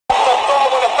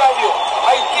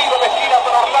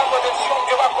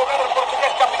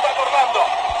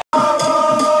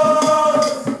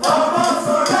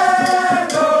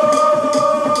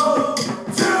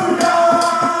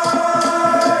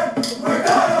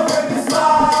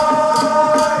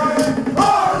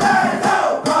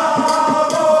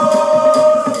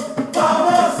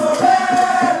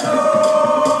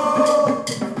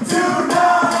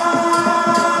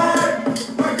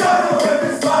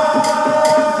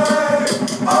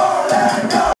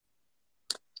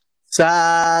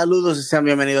Saludos y sean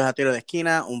bienvenidos a Tiro de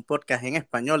Esquina, un podcast en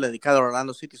español dedicado al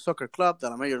Orlando City Soccer Club de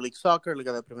la Major League Soccer,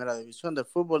 Liga de Primera División de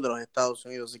Fútbol de los Estados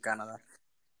Unidos y Canadá.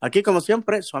 Aquí, como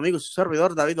siempre, su amigo y su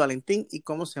servidor David Valentín, y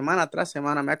como semana tras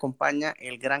semana me acompaña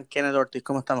el gran Kenneth Ortiz.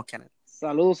 ¿Cómo estamos, Kenneth?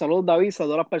 Saludos, saludos David,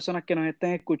 saludos a las personas que nos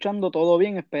estén escuchando, todo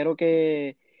bien, espero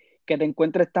que te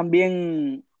encuentres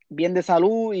también bien de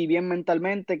salud y bien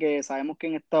mentalmente, que sabemos que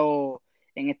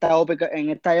en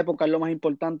esta época es lo más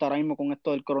importante ahora mismo con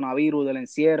esto del coronavirus, del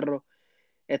encierro,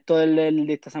 esto del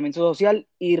distanciamiento social.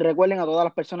 Y recuerden a todas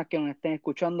las personas que nos estén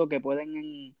escuchando que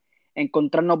pueden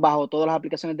encontrarnos bajo todas las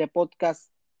aplicaciones de podcast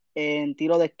en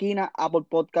Tiro de Esquina, Apple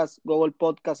Podcast, Google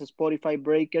Podcast, Spotify,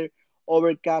 Breaker,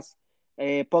 Overcast,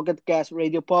 Pocket Cast,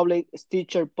 Radio Public,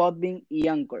 Stitcher, Podbean y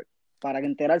Anchor, para que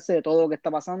enterarse de todo lo que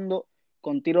está pasando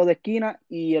con Tiro de Esquina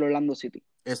y el Orlando City.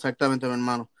 Exactamente, mi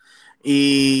hermano.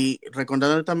 Y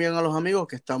recordarle también a los amigos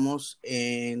que estamos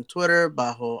en Twitter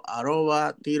bajo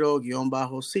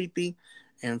 @tiro_city,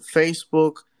 en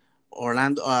Facebook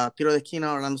Orlando, Tiro de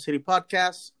Esquina Orlando City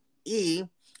Podcast. Y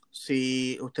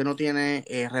si usted no tiene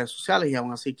redes sociales y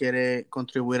aún así quiere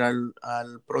contribuir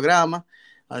al programa,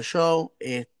 al show,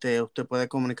 usted puede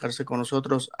comunicarse con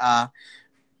nosotros a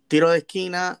Tiro de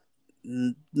Esquina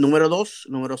número 2,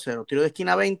 número 0, Tiro de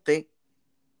Esquina 20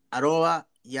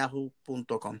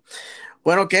 @yahoo.com.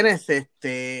 Bueno, Kenneth,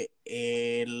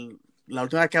 la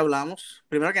última vez que hablamos,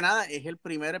 primero que nada, es el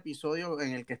primer episodio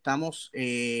en el que estamos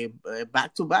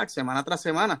back to back, semana tras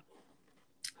semana,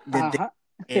 desde Ajá.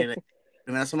 la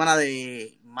primera semana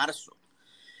de marzo.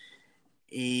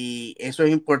 Y eso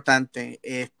es importante.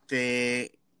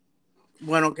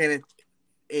 Bueno, Kenneth,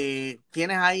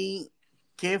 tienes ahí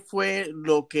qué fue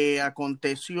lo que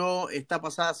aconteció esta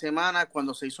pasada semana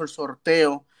cuando se hizo el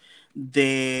sorteo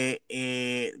de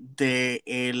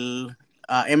el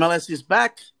MLS is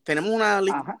Back. Tenemos una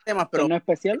lista Ajá, de temas, pero torneo hay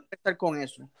especial. que estar con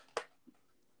eso.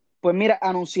 Pues mira,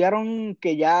 anunciaron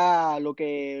que ya lo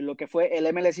que fue el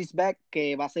MLS is Back,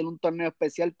 que va a ser un torneo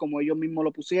especial como ellos mismos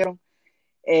lo pusieron,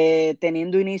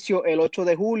 teniendo inicio el 8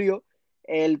 de julio.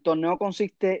 El torneo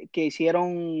consiste que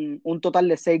hicieron un total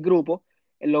de 6 grupos.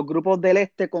 En los grupos del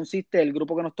este consiste, el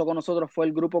grupo que nos tocó a nosotros fue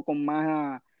el grupo con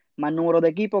más número de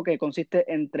equipos, que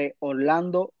consiste entre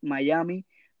Orlando, Miami,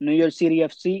 New York City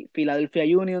FC, Philadelphia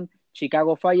Union,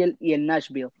 Chicago Fire y el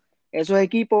Nashville. Esos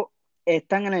equipos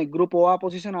están en el grupo A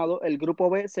posicionado. El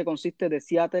grupo B se consiste de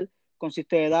Seattle,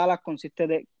 consiste de Dallas, consiste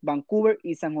de Vancouver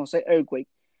y San José Earthquake,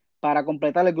 para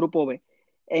completar el grupo B.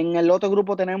 En el otro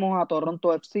grupo tenemos a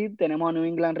Toronto FC, tenemos a New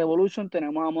England Revolution,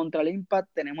 tenemos a Montreal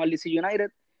Impact, tenemos al DC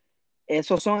United.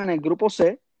 Esos son en el grupo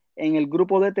C. En el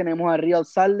grupo D tenemos a Real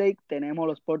Salt Lake, tenemos a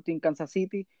los Sporting Kansas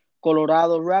City,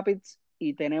 Colorado Rapids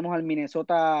y tenemos al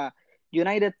Minnesota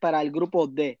United para el grupo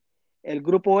D. El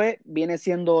grupo E viene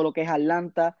siendo lo que es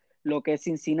Atlanta, lo que es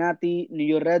Cincinnati, New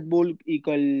York Red Bull y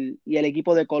el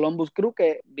equipo de Columbus Crew,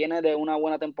 que viene de una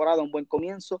buena temporada, un buen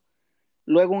comienzo.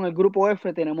 Luego en el grupo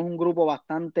F tenemos un grupo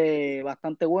bastante,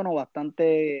 bastante bueno,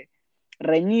 bastante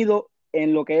reñido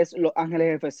en lo que es Los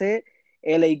Ángeles FC,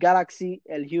 LA Galaxy,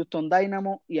 el Houston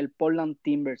Dynamo y el Portland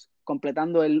Timbers,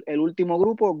 completando el último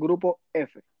grupo, grupo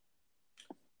F.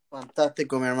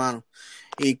 Fantástico, mi hermano.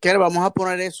 Y que vamos a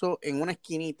poner eso en una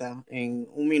esquinita en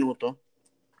un minuto.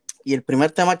 Y el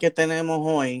primer tema que tenemos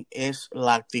hoy es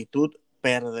la actitud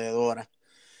perdedora.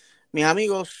 Mis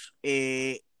amigos,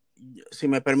 si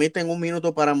me permiten un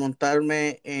minuto para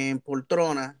montarme en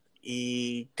poltrona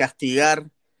y castigar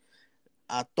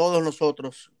a todos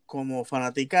nosotros como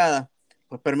fanaticada,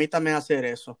 pues permítanme hacer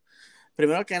eso.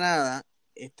 Primero que nada,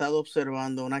 he estado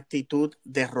observando una actitud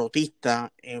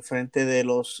derrotista en frente de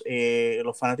los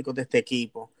fanáticos de este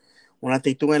equipo. Una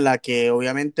actitud en la que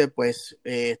obviamente pues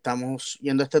estamos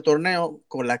yendo a este torneo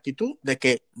con la actitud de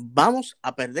que vamos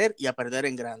a perder y a perder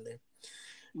en grande.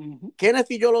 Uh-huh.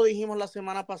 Kenneth y yo lo dijimos la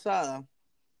semana pasada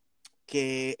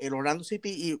que el Orlando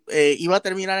City iba a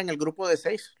terminar en el grupo de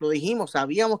 6. Lo dijimos,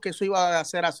 sabíamos que eso iba a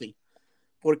ser así.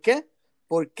 ¿Por qué?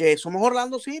 Porque somos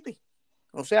Orlando City.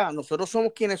 O sea, nosotros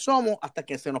somos quienes somos hasta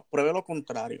que se nos pruebe lo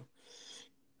contrario.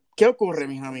 ¿Qué ocurre,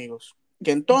 mis amigos?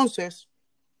 Que entonces,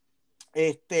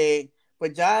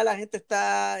 pues ya la gente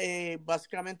está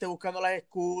básicamente buscando las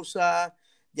excusas,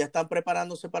 ya están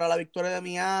preparándose para la victoria de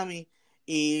Miami.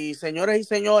 Y señores y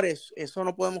señores, eso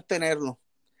no podemos tenerlo.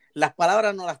 Las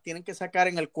palabras nos las tienen que sacar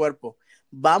en el cuerpo.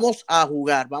 Vamos a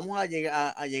jugar, vamos a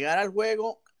llegar al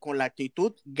juego con la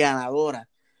actitud ganadora.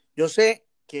 Yo sé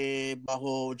que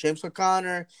bajo James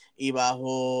O'Connor y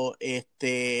bajo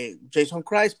Jason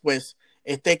Christ, pues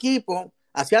este equipo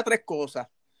hacía 3 cosas.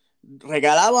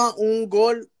 Regalaba un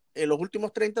gol en los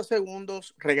últimos 30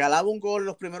 segundos, regalaba un gol en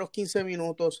los primeros 15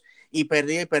 minutos y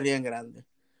perdía en grande.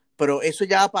 Pero eso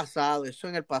ya ha pasado, eso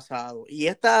en el pasado. Y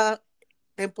esta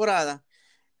temporada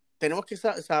tenemos que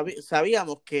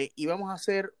sabíamos que íbamos a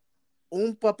hacer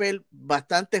un papel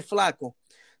bastante flaco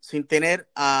sin tener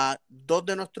a dos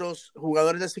de nuestros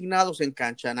jugadores designados en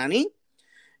cancha, Nani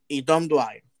y Tom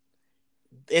Dwyer.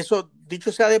 Eso,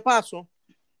 dicho sea de paso,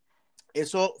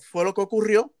 eso fue lo que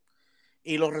ocurrió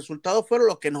y los resultados fueron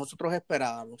los que nosotros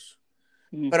esperábamos.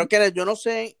 Pero que yo no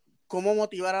sé cómo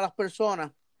motivar a las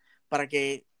personas para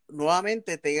que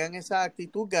nuevamente tengan esa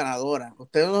actitud ganadora.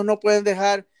 Ustedes no pueden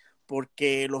dejar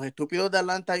porque los estúpidos de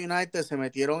Atlanta United se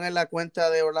metieron en la cuenta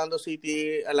de Orlando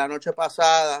City la noche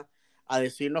pasada a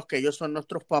decirnos que ellos son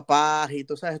nuestros papás y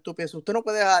todas esas estupideces. Usted no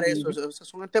puede dejar eso. Esas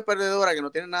son gente perdedora que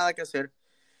no tiene nada que hacer.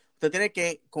 Usted tiene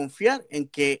que confiar en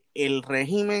que el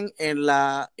régimen en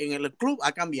el club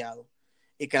ha cambiado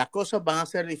y que las cosas van a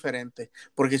ser diferentes.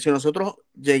 Porque si nosotros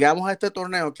llegamos a este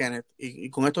torneo, Kenneth, y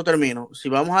con esto termino, si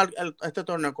vamos a este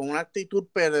torneo con una actitud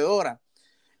perdedora,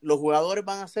 los jugadores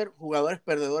van a ser jugadores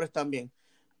perdedores también.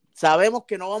 Sabemos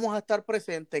que no vamos a estar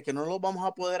presentes, que no los vamos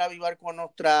a poder avivar con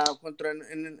nuestra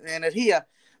energía,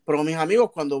 pero mis amigos,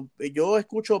 cuando yo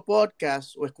escucho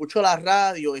podcast o escucho la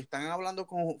radio y están hablando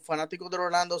con fanáticos de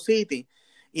Orlando City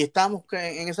y estamos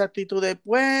en esa actitud de,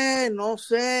 pues, no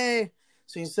sé,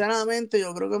 sinceramente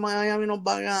yo creo que Miami nos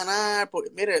va a ganar,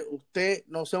 porque mire, usted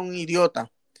no sea un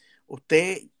idiota,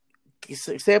 usted que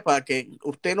sepa que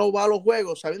usted no va a los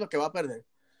juegos sabiendo que va a perder,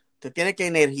 usted tiene que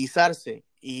energizarse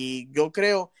y yo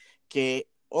creo que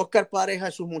Oscar Pareja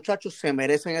y sus muchachos se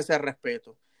merecen ese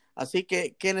respeto. Así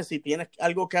que, Kenneth, si tienes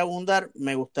algo que abundar,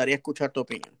 me gustaría escuchar tu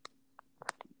opinión.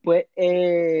 Pues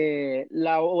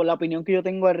la opinión que yo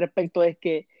tengo al respecto es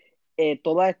que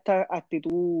toda esta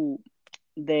actitud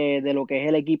de lo que es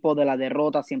el equipo de la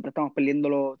derrota, siempre estamos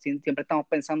perdiéndolo, siempre estamos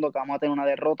pensando que vamos a tener una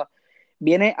derrota,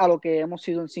 viene a lo que hemos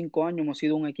sido en 5 años. Hemos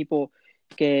sido un equipo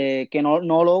que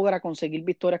no logra conseguir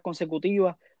victorias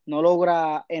consecutivas, no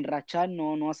logra enrachar,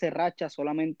 no hace racha,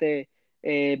 solamente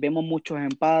vemos muchos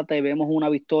empates, vemos una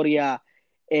victoria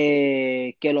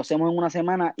que lo hacemos en una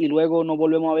semana y luego no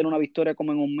volvemos a ver una victoria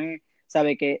como en un mes.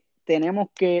 Sabe que tenemos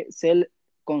que ser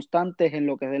constantes en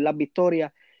lo que es las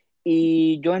victorias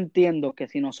y yo entiendo que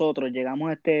si nosotros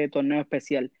llegamos a este torneo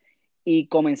especial y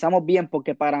comenzamos bien,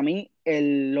 porque para mí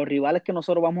los rivales que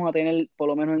nosotros vamos a tener, por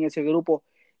lo menos en ese grupo,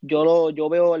 yo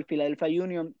veo el Philadelphia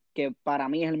Union, que para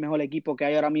mí es el mejor equipo que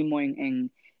hay ahora mismo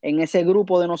en ese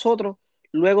grupo de nosotros.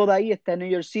 Luego de ahí está New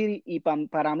York City y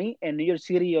para mí el New York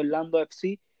City y Orlando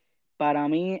FC, para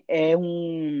mí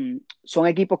son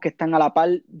equipos que están a la par.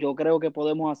 Yo creo que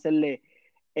podemos hacerle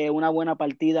una buena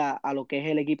partida a lo que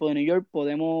es el equipo de New York.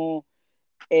 Podemos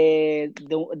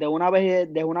de una vez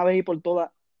y por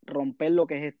todas romper lo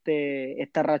que es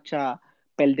esta racha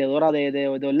perdedora de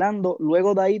Orlando.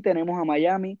 Luego de ahí tenemos a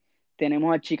Miami,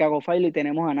 tenemos a Chicago Fire y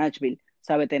tenemos a Nashville.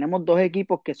 ¿Sabe? Tenemos dos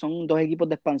equipos que son dos equipos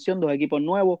de expansión, dos equipos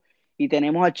nuevos, y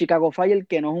tenemos a Chicago Fire,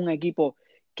 que no es un equipo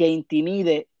que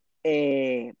intimide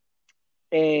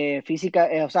física,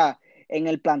 o sea, en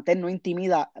el plantel no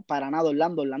intimida para nada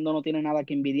Orlando. Orlando no tiene nada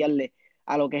que envidiarle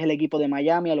a lo que es el equipo de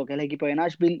Miami, a lo que es el equipo de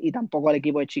Nashville y tampoco al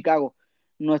equipo de Chicago.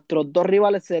 Nuestros dos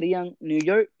rivales serían New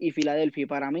York y Filadelfia.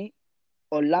 Para mí,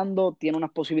 Orlando tiene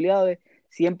unas posibilidades.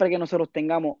 Siempre que nosotros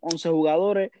tengamos 11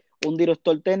 jugadores, un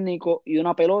director técnico y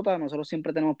una pelota, nosotros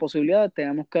siempre tenemos posibilidades.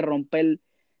 Tenemos que romper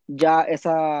ya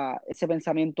ese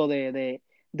pensamiento de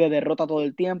derrota todo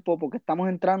el tiempo, porque estamos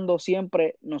entrando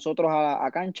siempre nosotros a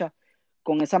cancha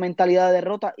con esa mentalidad de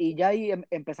derrota y ya ahí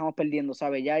empezamos perdiendo,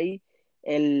 ¿sabes? Ya ahí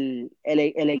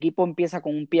el equipo empieza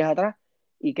con un pie atrás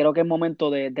y creo que es momento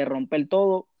de romper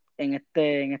todo en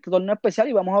este torneo especial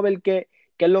y vamos a ver qué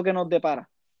es lo que nos depara.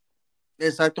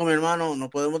 Exacto, mi hermano. No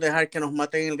podemos dejar que nos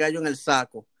maten el gallo en el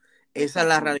saco. Esa es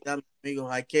la realidad, mis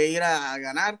amigos. Hay que ir a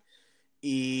ganar.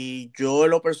 Y yo,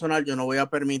 en lo personal, yo no voy a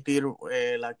permitir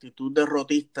la actitud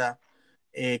derrotista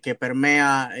que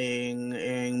permea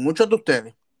en muchos de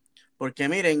ustedes. Porque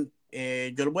miren,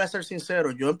 yo les voy a ser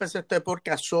sincero, yo empecé este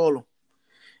podcast solo.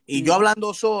 Y yo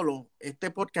hablando solo,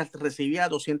 este podcast recibía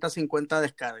 250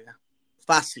 descargas.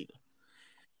 Fácil.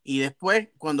 Y después,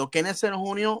 cuando Kenneth se nos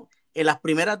unió, en las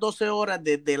primeras 12 horas,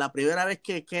 desde la primera vez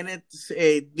que Kenneth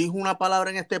dijo una palabra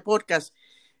en este podcast,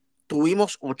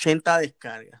 tuvimos 80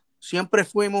 descargas. Siempre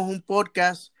fuimos un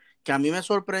podcast que a mí me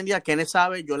sorprendía. Kenneth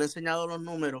sabe, yo le he enseñado los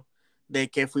números de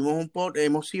que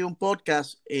hemos sido un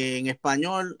podcast en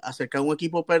español acerca de un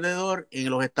equipo perdedor en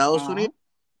los Estados Ajá. Unidos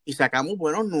y sacamos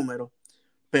buenos números.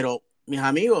 Pero, mis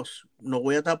amigos, no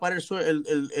voy a tapar el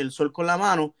sol con la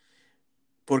mano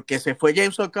porque se fue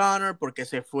James O'Connor, porque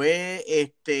se fue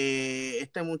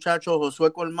este muchacho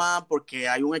Josué Colmán, porque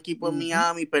hay un equipo en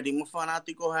Miami, perdimos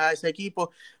fanáticos a ese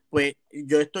equipo, pues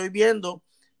yo estoy viendo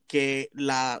que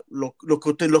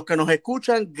los que nos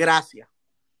escuchan, gracias.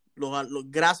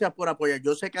 Gracias por apoyar.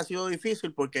 Yo sé que ha sido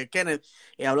difícil porque, Kenneth,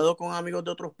 he hablado con amigos de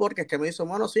otros podcasts que me dicen,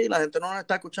 bueno, sí, la gente no nos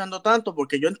está escuchando tanto,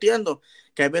 porque yo entiendo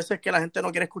que hay veces que la gente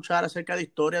no quiere escuchar acerca de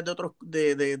historias de otros,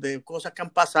 de cosas que han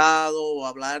pasado, o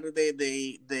hablar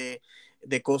de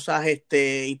cosas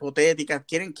hipotéticas.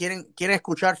 Quieren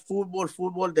escuchar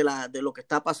fútbol de lo que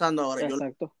está pasando ahora.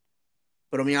 Exacto.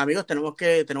 Pero mis amigos, tenemos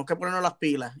que ponernos las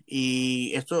pilas,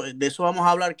 y de eso vamos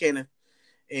a hablar, Kenneth.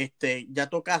 Ya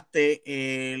tocaste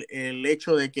el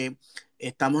hecho de que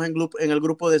estamos en el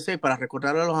grupo de 6. Para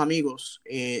recordar a los amigos,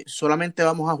 solamente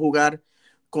vamos a jugar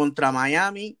contra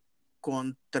Miami,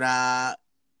 contra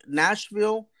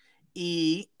Nashville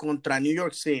y contra New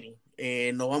York City.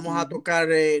 No vamos a tocar,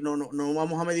 no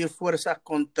vamos a medir fuerzas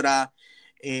contra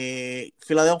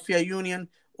Philadelphia Union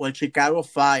o el Chicago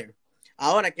Fire.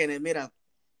 Ahora, Kenneth, mira,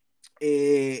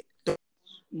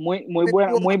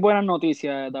 Muy buena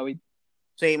noticia, David.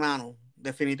 sí, mano,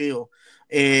 definitivo.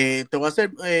 Te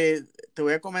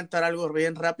voy a comentar algo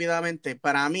bien rápidamente.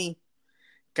 Para mí,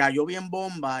 cayó bien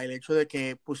bomba el hecho de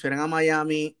que pusieran a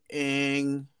Miami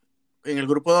en el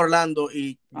grupo de Orlando,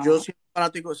 y yo Ajá. soy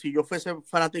fanático, si yo fuese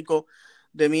fanático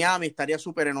de Miami, estaría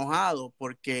súper enojado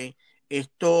porque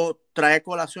esto trae a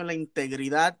colación la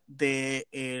integridad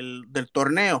del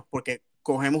torneo, porque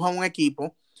cogemos a un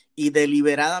equipo y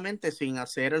deliberadamente, sin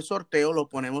hacer el sorteo, lo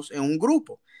ponemos en un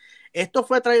grupo. Esto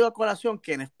fue traído a colación,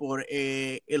 quienes por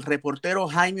el reportero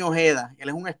Jaime Ojeda. Él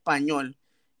es un español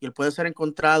y él puede ser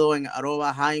encontrado en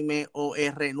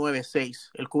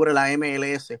 @JaimeOR96. Él cubre la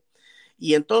MLS.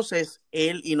 Y entonces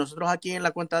él y nosotros aquí en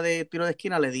la cuenta de Tiro de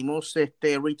Esquina le dimos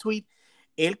retweet.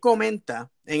 Él comenta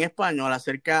en español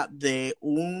acerca de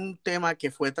un tema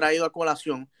que fue traído a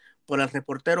colación por el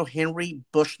reportero Henry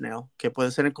Bushnell, que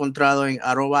puede ser encontrado en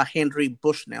 @Henry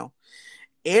Bushnell.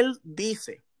 Él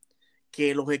dice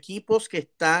que los equipos que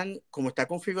están, como está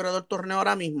configurado el torneo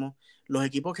ahora mismo, los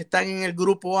equipos que están en el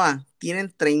grupo A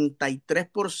tienen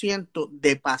 33%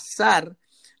 de pasar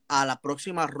a la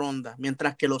próxima ronda,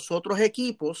 mientras que los otros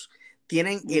equipos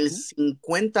tienen el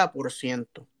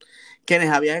 50%. ¿Quiénes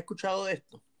habías escuchado de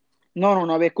esto?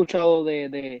 No había escuchado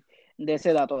de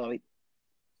ese dato, David.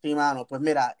 Sí, mano, pues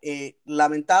mira,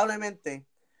 lamentablemente,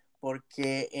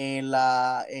 porque en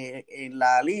la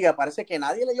liga parece que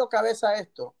nadie le dio cabeza a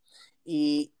esto,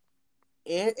 y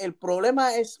el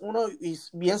problema es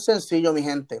bien sencillo, mi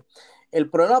gente. El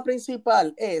problema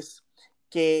principal es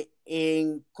que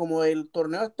como el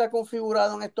torneo está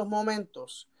configurado en estos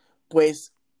momentos,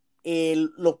 pues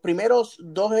los primeros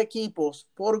dos equipos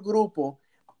por grupo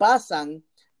pasan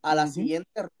a la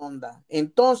siguiente ronda.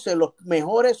 Entonces, los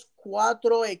mejores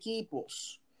cuatro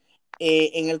equipos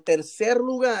en el tercer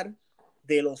lugar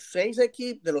de los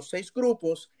de los seis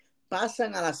grupos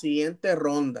pasan a la siguiente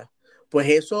ronda. Pues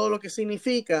eso lo que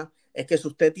significa es que si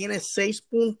usted tiene 6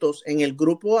 puntos en el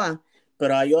grupo A,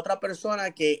 pero hay otra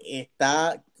persona que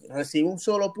recibe un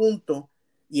solo punto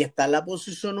y está en la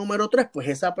posición número 3, pues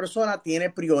esa persona tiene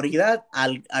prioridad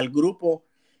al grupo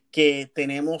que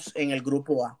tenemos en el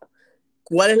grupo A.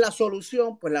 ¿Cuál es la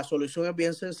solución? Pues la solución es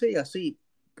bien sencilla, sí,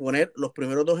 poner los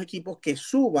primeros dos equipos que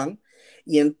suban,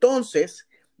 y entonces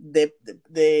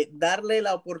de darle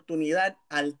la oportunidad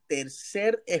al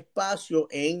tercer espacio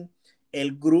en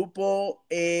el grupo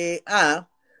A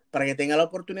para que tenga la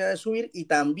oportunidad de subir, y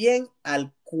también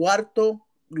al cuarto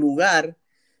lugar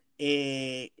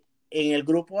en el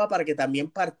grupo A para que también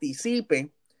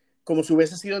participe como si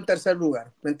hubiese sido en tercer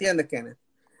lugar. ¿Me entiendes, Kenneth?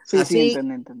 Sí, Así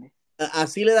entendí.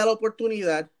 Así le da la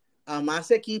oportunidad a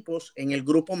más equipos en el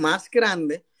grupo más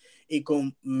grande y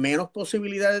con menos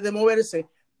posibilidades de moverse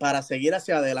para seguir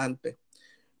hacia adelante.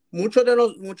 Muchos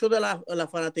de la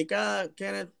fanaticada,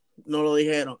 Kenneth, nos lo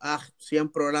dijeron.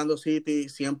 Siempre Orlando City,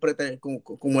 siempre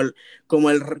como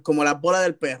la bola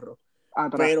del perro.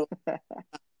 Atrás. Pero,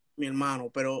 mi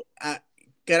hermano,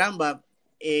 caramba,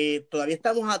 todavía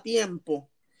estamos a tiempo.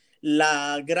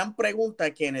 La gran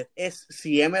pregunta, Kenneth, es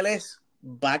si MLS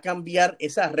va a cambiar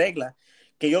esa regla,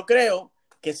 que yo creo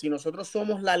que si nosotros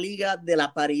somos la liga de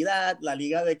la paridad, la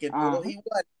liga de que todos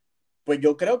igual, pues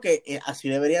yo creo que así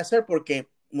debería ser, porque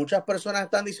muchas personas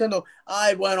están diciendo,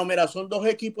 ay, bueno, mira, son dos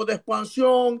equipos de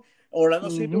expansión,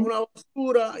 Orlando City es una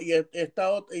basura, y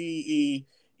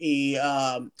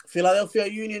Philadelphia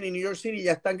Union y New York City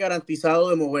ya están garantizados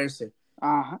de moverse.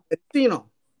 Sí, no.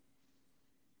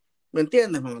 ¿Me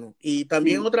entiendes, mano? Y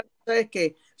también Sí. otra cosa es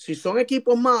que si son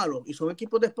equipos malos y son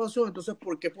equipos de expansión, entonces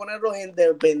 ¿por qué ponerlos en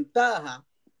desventaja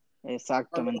Cuando los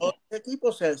Exactamente. otros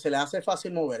equipos se les hace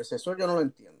fácil moverse, eso yo no lo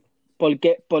entiendo. ¿Por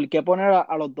qué poner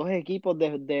a los dos equipos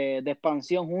de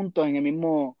expansión juntos en el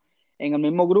mismo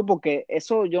grupo? Que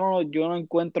eso yo no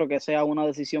encuentro que sea una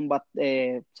decisión,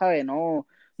 ¿sabes? No,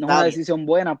 no es una Sabia. decisión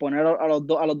buena poner a los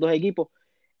dos equipos.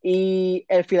 Y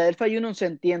el Philadelphia Union se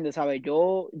entiende, ¿sabes?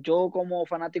 Yo como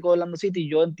fanático de Orlando City,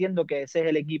 yo entiendo que ese es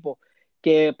el equipo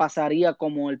que pasaría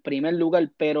como el primer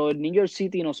lugar, pero el New York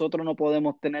City nosotros no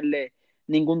podemos tenerle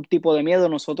ningún tipo de miedo.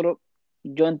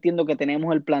 Yo entiendo que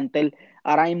tenemos el plantel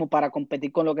ahora mismo para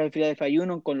competir con lo que es el Philadelphia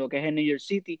Union, con lo que es el New York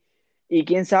City, y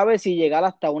quién sabe si llegar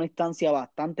hasta una instancia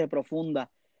bastante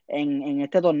profunda en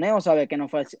este torneo, ¿sabe? Que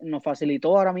nos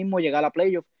facilitó ahora mismo llegar a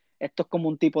playoff. Esto es como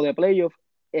un tipo de playoff,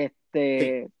 Sí.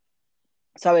 este,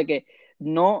 sabe que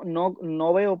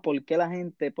no veo por qué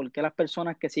las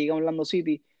personas que siguen Orlando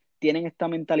City tienen esta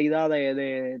mentalidad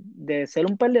de ser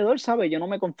un perdedor, ¿sabe? Yo no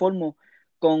me conformo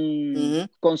con, Ujú.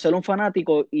 con ser un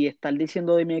fanático y estar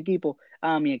diciendo de mi equipo,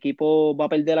 mi equipo va a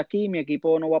perder aquí, mi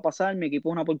equipo no va a pasar, mi equipo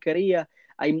es una porquería,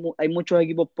 hay muchos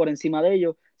equipos por encima de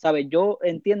ellos, ¿sabe? Yo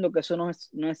entiendo que eso no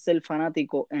es ser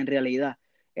fanático en realidad,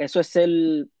 eso es ser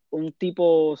un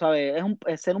tipo, ¿sabe?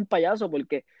 Es ser un payaso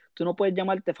porque tú no puedes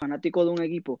llamarte fanático de un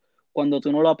equipo cuando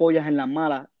tú no lo apoyas en las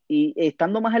malas. Y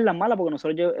estando más en las malas,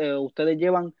 porque ustedes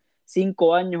llevan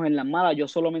 5 años en las malas, yo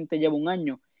solamente llevo un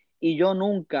año. Y yo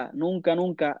nunca, nunca,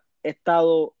 nunca he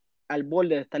estado al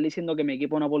borde de estar diciendo que mi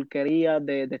equipo es una porquería,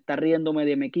 de estar riéndome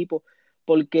de mi equipo,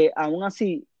 porque aún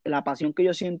así la pasión que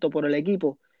yo siento por el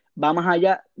equipo va más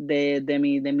allá de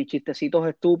mis chistecitos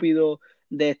estúpidos,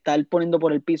 de estar poniendo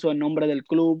por el piso el nombre del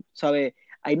club, ¿sabes?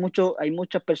 Hay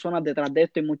muchas personas detrás de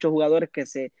esto y muchos jugadores que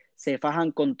se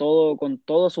fajan con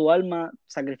todo su alma,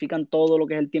 sacrifican todo lo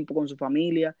que es el tiempo con su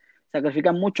familia,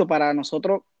 sacrifican mucho para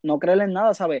nosotros no creerles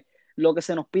nada, ¿sabes? Lo que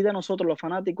se nos pide a nosotros los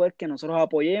fanáticos es que nosotros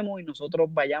vayamos y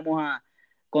nosotros vayamos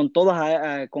con todos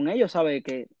con ellos, ¿sabes?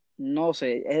 Que no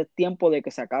sé, es tiempo de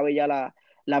que se acabe ya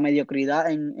la mediocridad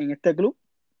en este club.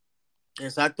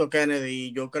 Exacto,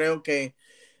 Kennedy. Yo creo que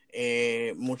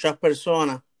muchas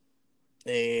personas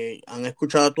han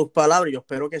escuchado tus palabras y yo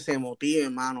espero que se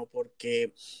motiven, mano,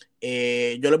 porque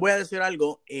yo les voy a decir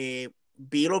algo.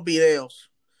 Vi los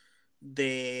videos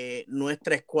de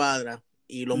nuestra escuadra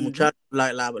y los Ujú. muchachos,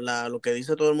 lo que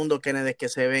dice todo el mundo, Kennedy, es que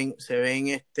se ven,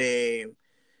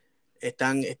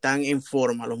 están en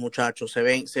forma los muchachos, se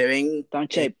ven, Está en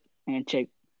shape.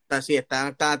 así,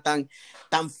 están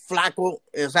tan flacos,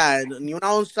 o sea, ni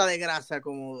una onza de grasa,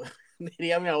 como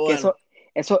diría mi Que abuelo.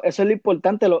 eso es lo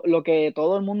importante, lo que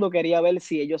todo el mundo quería ver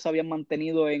si ellos se habían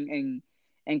mantenido en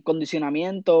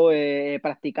condicionamiento,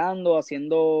 practicando,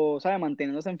 haciendo, ¿sabes?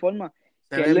 Manteniéndose en forma,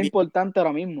 Se que es lo ven bien, importante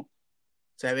ahora mismo.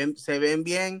 se ven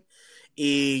bien.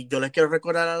 Y yo les quiero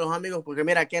recordar a los amigos, porque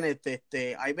mira, Kenneth,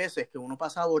 hay veces que uno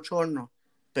pasa bochornos,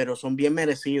 pero son bien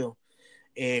merecidos.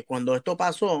 Cuando esto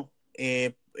pasó,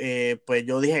 pues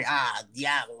yo dije,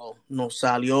 diablo, nos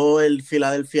salió el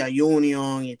Philadelphia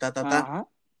Union y ta, ta, ta. Ajá,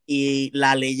 Y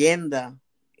la leyenda,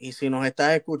 y si nos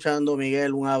estás escuchando,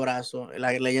 Miguel, un abrazo.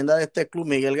 La leyenda de este club,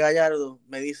 Miguel Gallardo,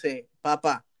 me dice,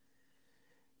 papá,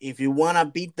 if you wanna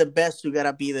beat the best, you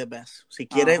gotta be the best. Si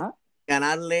quieres ajá,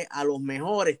 ganarle a los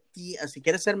mejores, si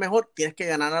quieres ser mejor, tienes que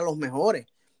ganar a los mejores.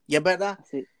 Y es verdad,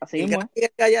 así el gran mismo es.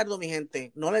 Miguel Gallardo, mi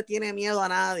gente, no le tiene miedo a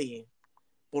nadie,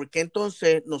 porque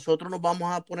entonces nosotros nos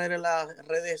vamos a poner en las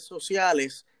redes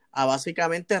sociales a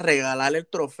básicamente regalar el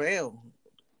trofeo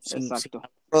sin Exacto,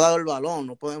 haber rodado el balón.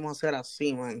 No podemos hacer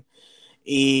así, man.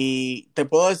 Y te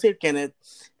puedo decir que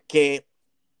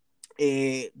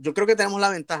yo creo que tenemos la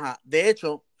ventaja. De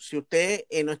hecho, si usted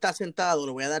no está sentado,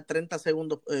 le voy a dar 30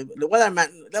 segundos, le voy a dar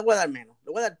menos, le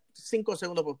voy a dar 5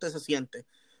 segundos para que usted se siente,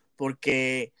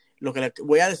 porque lo que le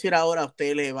voy a decir ahora a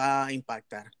usted le va a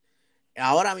impactar.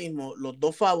 Ahora mismo, los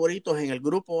dos favoritos en el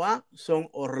grupo A son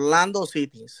Orlando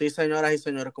City. Sí, señoras y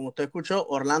señores, como usted escuchó,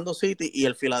 Orlando City y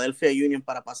el Philadelphia Union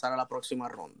para pasar a la próxima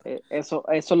ronda. eso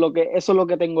es lo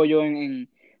que tengo yo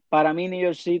para mí New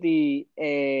York City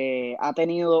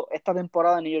esta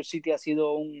temporada New York City ha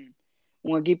sido un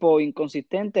equipo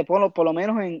inconsistente, por lo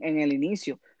menos en el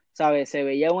inicio, ¿sabes? Se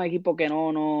veía un equipo que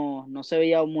no se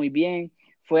veía muy bien,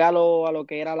 fue a lo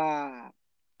que era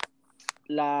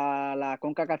la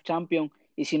CONCACAF Champions,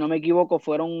 y si no me equivoco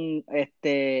fueron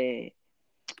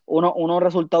unos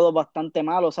resultados bastante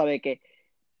malos, ¿sabes? Que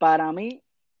para mí,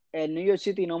 el New York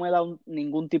City no me da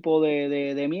ningún tipo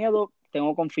de miedo.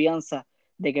 Tengo confianza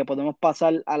de que podemos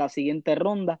pasar a la siguiente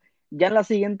ronda. Ya en la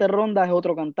siguiente ronda es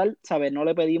otro cantar, ¿sabes? No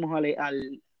le pedimos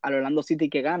al Orlando City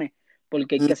que gane,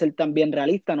 porque hay Mm, que ser también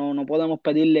realista. No podemos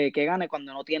pedirle que gane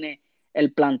cuando no tiene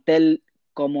el plantel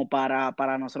como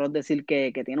para nosotros decir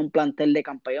que tiene un plantel de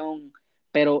campeón,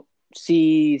 pero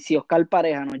si Oscar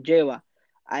Pareja nos lleva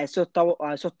a esos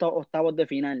octavos de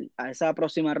final, a esa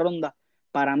próxima ronda,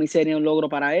 para mí sería un logro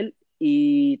para él.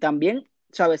 Y también,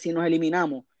 ¿sabes? Si nos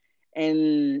eliminamos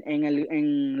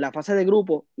en la fase de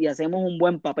grupo y hacemos un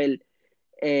buen papel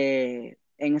en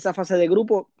esa fase de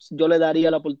grupo, yo le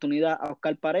daría la oportunidad a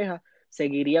Oscar Pareja,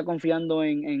 seguiría confiando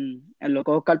en lo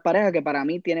que es Oscar Pareja, que para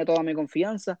mí tiene toda mi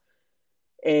confianza.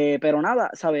 Pero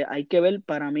nada, ¿sabes? Hay que ver,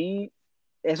 para mí,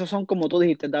 esos son, como tú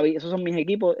dijiste, David, esos son mis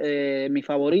equipos, mis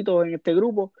favoritos en este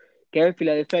grupo, que es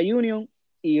Philadelphia Union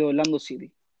y Orlando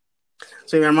City.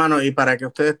 Sí, mi hermano, y para que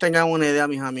ustedes tengan una idea,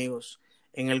 mis amigos,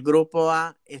 en el grupo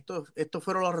A, estos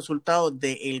fueron los resultados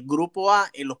del grupo A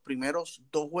en los primeros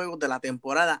 2 juegos de la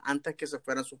temporada antes que se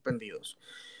fueran suspendidos.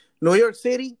 New York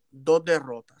City, 2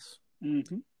 derrotas.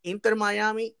 Ujú. Inter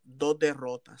Miami, 2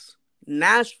 derrotas.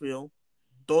 Nashville,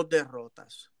 2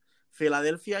 derrotas.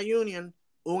 Philadelphia Union,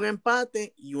 un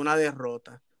empate y una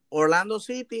derrota. Orlando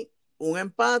City, un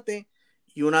empate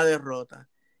y una derrota.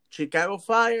 Chicago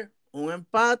Fire, un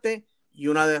empate y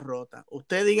una derrota.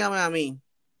 Usted dígame a mí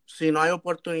si no hay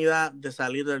oportunidad de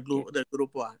salir ¿Qué, del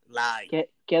grupo A. La hay.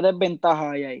 qué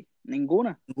desventaja hay ahí?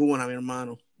 Ninguna. Ninguna, mi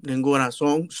hermano. Ninguna.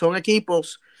 Son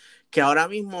equipos que ahora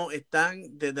mismo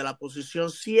están desde la posición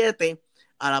 7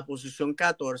 a la posición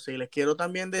 14. Y les quiero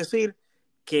también decir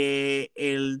que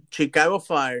el Chicago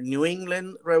Fire, New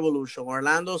England Revolution,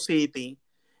 Orlando City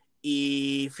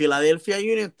y Philadelphia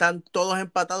Union están todos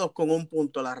empatados con un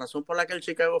punto. La razón por la que el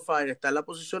Chicago Fire está en la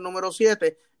posición número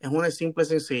 7 es una simple y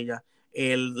sencilla,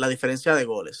 la diferencia de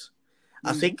goles.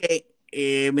 Así Ujú.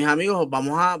 que, mis amigos,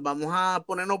 vamos a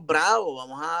ponernos bravos,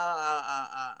 vamos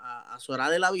a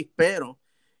zorar el avispero.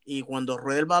 Y cuando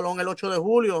ruede el balón el 8 de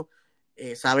julio,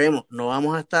 sabemos, no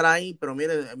vamos a estar ahí, pero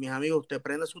mire, mis amigos, usted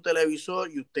prende su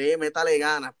televisor y usted métale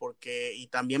ganas, porque, y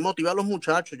también motiva a los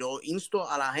muchachos. Yo insto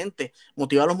a la gente,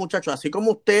 motiva a los muchachos, así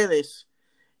como ustedes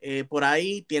por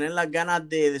ahí tienen las ganas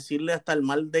de decirle hasta el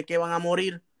mal de que van a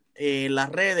morir en las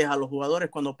redes a los jugadores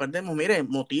cuando perdemos. Mire,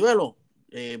 motívelo,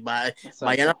 vaya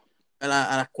Exacto. a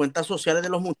las cuentas sociales de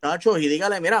los muchachos y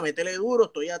dígale, mira, métele duro,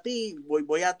 estoy a ti,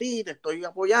 voy a ti, te estoy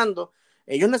apoyando.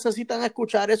 Ellos necesitan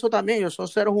escuchar eso también, ellos son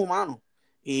seres humanos.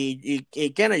 Y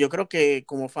Kenneth, yo creo que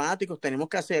como fanáticos tenemos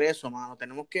que hacer eso, mano.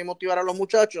 Tenemos que motivar a los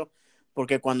muchachos,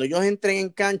 porque cuando ellos entren en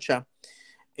cancha,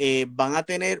 van a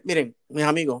tener, miren, mis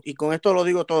amigos, y con esto lo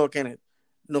digo todo, Kenneth,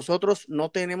 nosotros no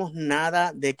tenemos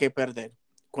nada de qué perder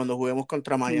cuando juguemos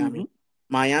contra Miami. Ujú.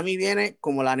 Miami viene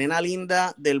como la nena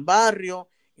linda del barrio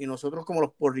y nosotros como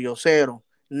los porrioceros.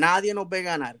 Nadie nos ve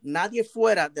ganar, nadie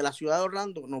fuera de la ciudad de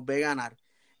Orlando nos ve ganar.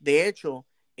 De hecho,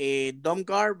 Don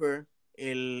Garber,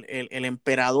 el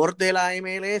emperador de la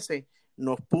MLS,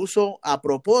 nos puso a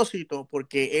propósito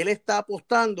porque él está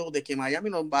apostando de que Miami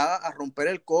nos va a romper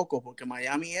el coco, porque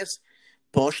Miami es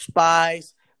Posh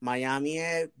Spice, Miami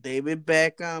es David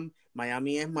Beckham,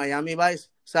 Miami es Miami Vice.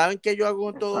 ¿Saben qué yo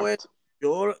hago con todo eso?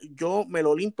 Exacto. Yo me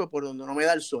lo limpio por donde no me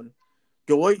da el sol.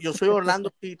 Yo soy Orlando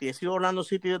City, he sido Orlando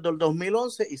City desde el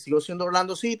 2011 y sigo siendo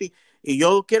Orlando City. Y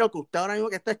yo quiero que usted ahora mismo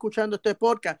que está escuchando este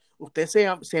podcast, usted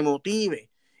se motive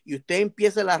y usted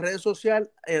empiece en las redes sociales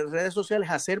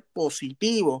a ser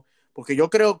positivo, porque yo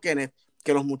creo que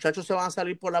los muchachos se van a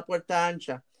salir por la puerta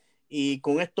ancha. Y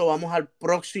con esto vamos al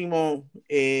próximo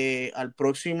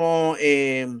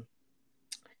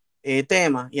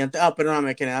tema. Y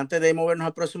perdóname, que antes de movernos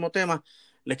al próximo tema,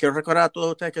 les quiero recordar a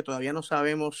todos ustedes que todavía no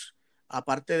sabemos,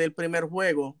 aparte del primer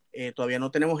juego, todavía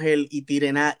no tenemos el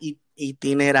itinerario.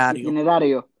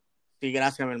 Itinerario. Sí,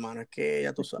 gracias, mi hermano. Es que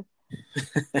ya tú sabes.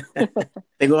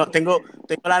 Tengo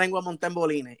la lengua montada en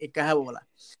bolines, en caja de bola.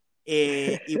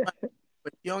 Y bueno, la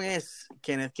cuestión es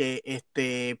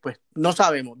que pues no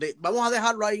sabemos. Vamos a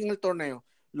dejarlo ahí en el torneo.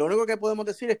 Lo único que podemos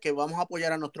decir es que vamos a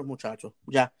apoyar a nuestros muchachos.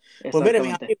 Ya. Pues mire, mis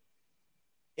Exactamente.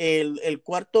 amigos, el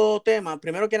cuarto tema,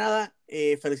 primero que nada,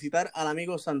 felicitar al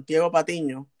amigo Santiago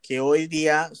Patiño, que hoy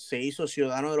día se hizo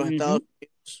ciudadano de los Estados Ujú.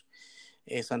 Unidos.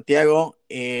 Santiago,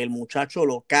 el muchacho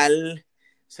local,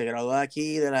 se graduó de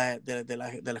aquí de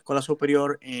la escuela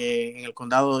superior en el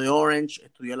condado de Orange,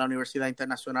 estudió en la Universidad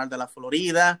Internacional de la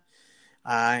Florida,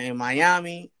 en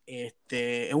Miami. Es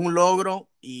un logro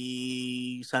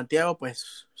y Santiago,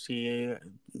 pues si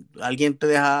alguien te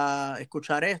deja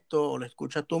escuchar esto o lo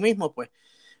escuchas tú mismo, pues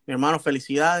mi hermano,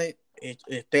 felicidades,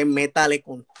 métale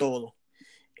con todo.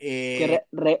 Que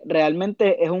Eh,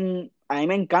 realmente a mí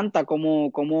me encanta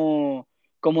como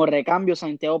recambio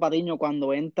Santiago Patiño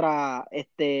cuando entra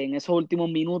en esos últimos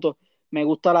minutos. Me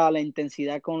gusta la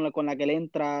intensidad con la que él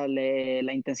entra,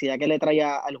 la intensidad que le trae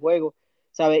al juego.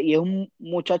 ¿sabes? Y es un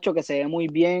muchacho que se ve muy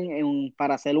bien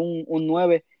para ser un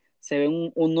 9. Se ve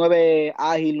un 9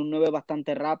 ágil, un 9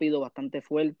 bastante rápido, bastante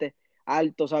fuerte,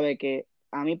 alto, ¿sabes? Que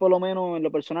a mí, por lo menos, en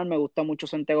lo personal, me gusta mucho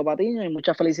Santiago Patiño y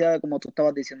muchas felicidades, como tú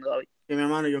estabas diciendo, David. Sí, mi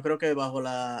hermano, yo creo que bajo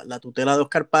la tutela de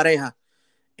Oscar Pareja,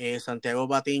 Santiago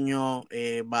Patiño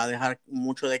va a dejar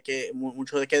mucho de qué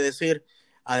decir. Sí,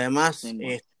 Además,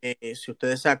 bueno. si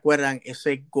ustedes se acuerdan,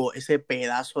 ese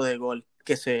pedazo de gol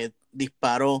que se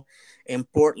disparó en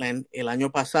Portland el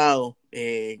año pasado,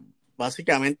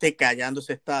 básicamente callando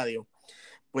ese estadio,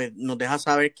 pues nos deja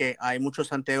saber que hay mucho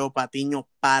Santiago Patiño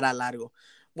para largo.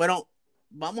 Bueno,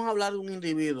 vamos a hablar de un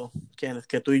individuo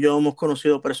que tú y yo hemos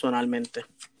conocido personalmente,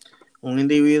 un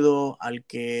individuo al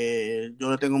que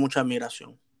yo le tengo mucha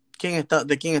admiración.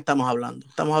 ¿De quién estamos hablando?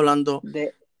 Estamos hablando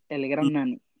De el gran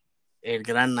Nani. el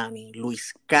gran Nani,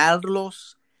 Luis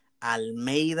Carlos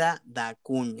Almeida da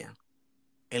Acuña,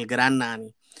 el gran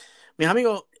Nani. Mis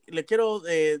amigos, les quiero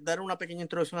dar una pequeña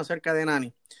introducción acerca de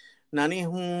Nani. Nani es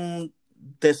un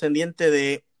descendiente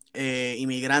de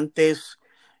inmigrantes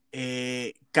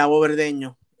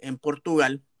caboverdeños en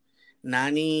Portugal.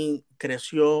 Nani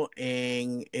creció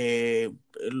en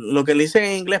lo que le dicen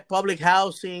en inglés public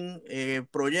housing,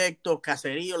 proyectos,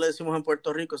 caseríos, le decimos en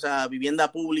Puerto Rico, o sea,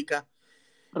 vivienda pública.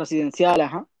 Residencial,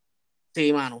 ajá.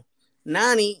 Sí, mano.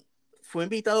 Nani fue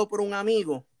invitado por un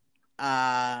amigo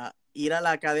a ir a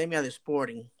la academia de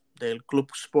Sporting, del Club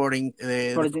Sporting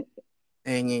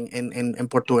en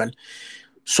Portugal.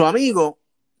 Su amigo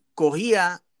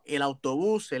cogía el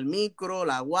autobús, el micro,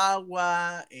 la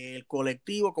guagua, el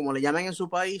colectivo, como le llaman en su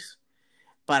país,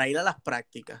 para ir a las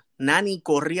prácticas. Nani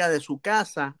corría de su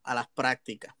casa a las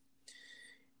prácticas.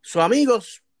 Su amigo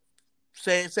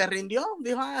se rindió,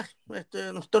 dijo,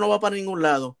 esto no va para ningún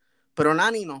lado. Pero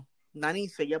Nani no. Nani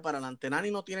seguía para adelante.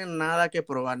 Nani no tiene nada que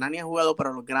probar. Nani ha jugado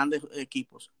para los grandes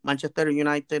equipos. Manchester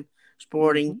United,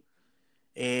 Sporting, Ujú.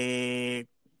 eh,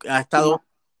 ha Y estado más,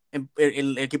 en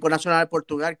el equipo nacional de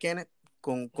Portugal, Kenneth,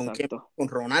 exacto. con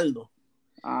Ronaldo.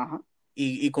 Ajá.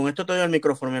 Y con esto te doy el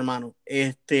micrófono, mi hermano.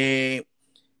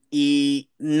 Y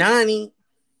Nani,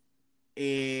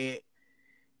 eh,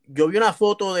 yo vi una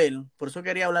foto de él, por eso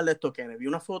quería hablar de esto, Kenneth. Vi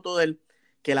una foto de él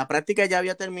que la práctica ya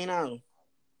había terminado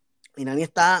y Nani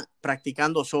está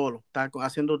practicando solo, está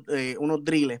haciendo unos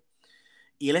drills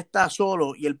y él está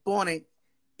solo y él pone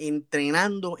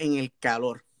entrenando en el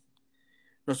calor.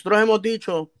 Nosotros hemos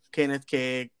dicho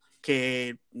que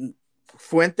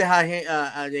fuentes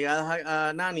allegadas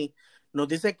a Nani nos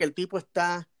dicen que el tipo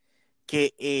está,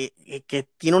 que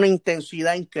tiene una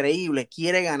intensidad increíble,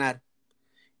 quiere ganar.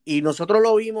 Y nosotros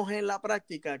lo vimos en la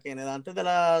práctica, que antes de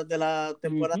la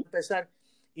temporada Ujú. empezar,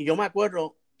 y yo me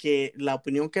acuerdo que la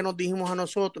opinión que nos dijimos a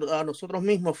nosotros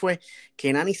mismos fue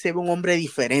que Nani se ve un hombre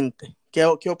diferente. ¿Qué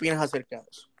opinas acerca de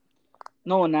eso?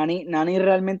 No, Nani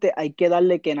realmente hay que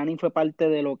darle que Nani fue parte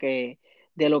de lo que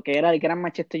era el gran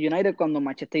Manchester United cuando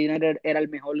Manchester United era el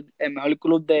mejor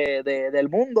club del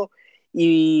mundo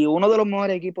y uno de los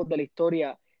mejores equipos de la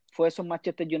historia fue esos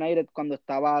Manchester United cuando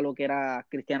estaba lo que era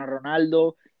Cristiano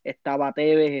Ronaldo, estaba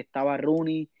Tevez, estaba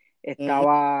Rooney, Uh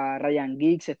estaba Ryan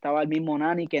Giggs, estaba el mismo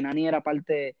Nani, que Nani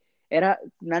era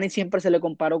Nani siempre se le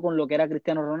comparó con lo que era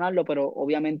Cristiano Ronaldo, pero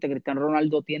obviamente Cristiano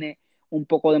Ronaldo tiene un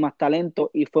poco de más talento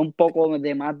y fue un poco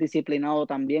de más disciplinado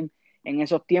también en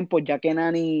esos tiempos, ya que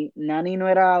Nani no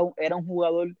era un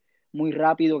jugador muy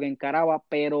rápido que encaraba,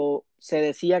 pero se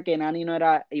decía que Nani no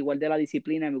era igual de la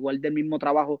disciplina, igual del mismo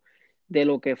trabajo de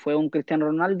lo que fue un Cristiano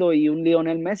Ronaldo y un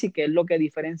Lionel Messi, que es lo que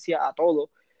diferencia a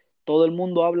todos. Todo el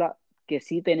mundo habla que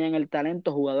sí tenían el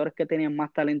talento, jugadores que tenían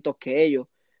más talentos que ellos,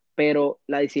 pero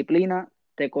la disciplina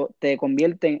te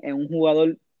convierte en un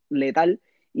jugador letal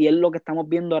y es lo que estamos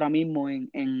viendo ahora mismo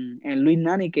en Luis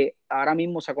Nani, que ahora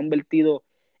mismo se ha convertido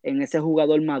en ese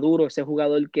jugador maduro, ese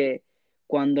jugador que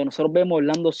cuando nosotros vemos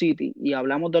Orlando City y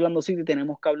hablamos de Orlando City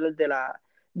tenemos que hablar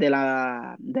de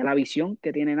la visión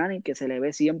que tiene Nani, que se le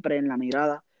ve siempre en la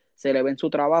mirada, se le ve en su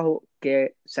trabajo,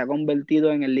 que se ha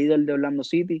convertido en el líder de Orlando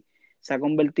City, se ha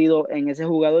convertido en ese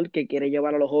jugador que quiere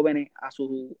llevar a los jóvenes a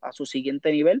su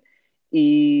siguiente nivel.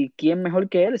 Y quién mejor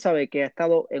que él, sabe que ha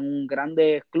estado en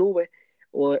grandes clubes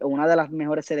o una de las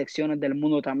mejores selecciones del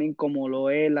mundo también, como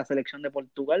lo es la selección de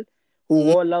Portugal.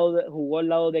 -huh. Jugó al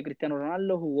lado de Cristiano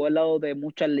Ronaldo, jugó al lado de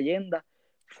muchas leyendas.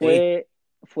 Sí,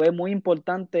 Fue muy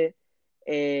importante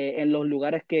en los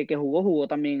lugares que jugó. Jugó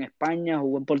también en España,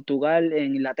 jugó en Portugal,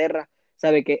 en Inglaterra.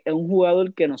 Sabe que es un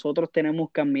jugador que nosotros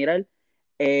tenemos que admirar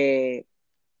eh,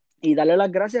 y darle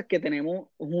las gracias que tenemos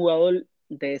un jugador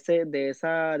de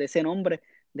ese nombre,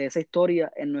 de esa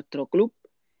historia en nuestro club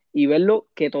y verlo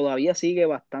que todavía sigue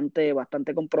bastante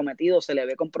comprometido, se le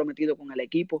ve comprometido con el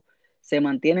equipo, se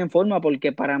mantiene en forma,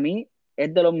 porque para mí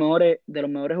es de los mejores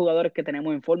jugadores que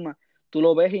tenemos en forma. Tú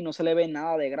lo ves y no se le ve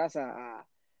nada de grasa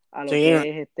a lo Sí, que es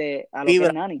a lo que es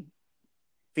fibra, Nani. Sí,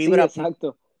 fibra.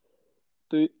 exacto.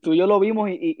 Tú y yo lo vimos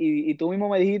y tú mismo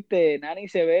me dijiste, Nani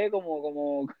se ve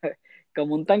como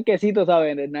un tanquecito,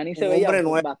 ¿sabes? Nani se Un veía hombre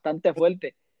nuevo, bastante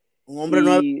fuerte. un hombre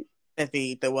nuevo. Y,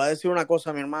 Y te voy a decir una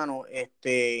cosa, mi hermano.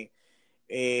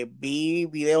 Vi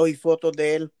videos y fotos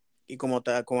de él y como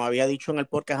había dicho en el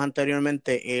podcast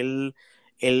anteriormente, él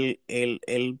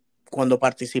cuando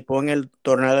participó en el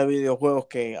torneo de videojuegos,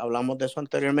 que hablamos de eso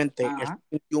anteriormente, él se ajá.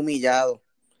 sintió humillado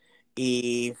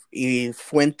y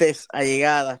fuentes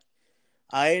allegadas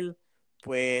a él,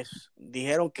 pues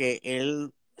dijeron que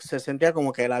él se sentía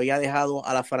como que él había dejado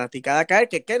a la fanaticada caer,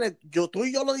 que Kenneth, tú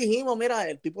y yo lo dijimos, mira,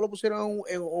 el tipo lo pusieron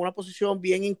en una posición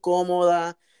bien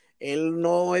incómoda, él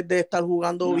no es de estar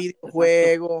jugando No, exacto.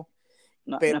 videojuegos,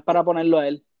 No, pero no es para ponerlo a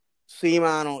él. sí,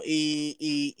 mano,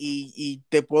 y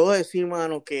te puedo decir,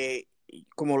 mano, que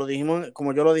como lo dijimos,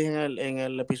 como yo lo dije en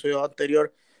el episodio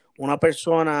anterior, una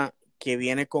persona que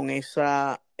viene con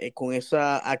esa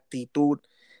actitud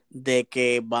de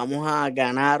que vamos a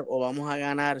ganar o vamos a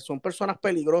ganar, son personas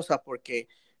peligrosas porque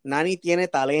Nani tiene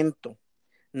talento,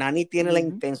 Nani tiene la Ujú.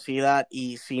 intensidad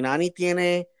y si Nani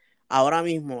tiene ahora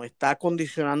mismo está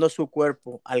condicionando su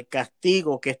cuerpo al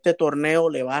castigo que este torneo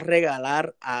le va a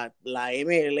regalar a la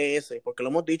MLS, porque lo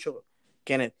hemos dicho,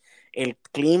 Kenneth, el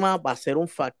clima va a ser un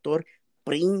factor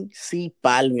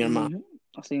principal, mi hermano. Ujú.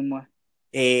 Así mismo es.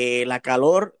 La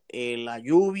calor, la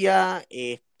lluvia,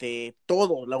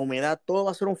 todo, la humedad, todo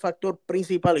va a ser un factor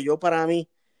principal. Y yo para mí,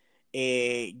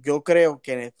 yo creo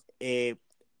que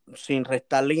sin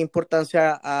restarle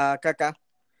importancia a Kaká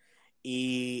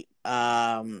y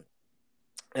a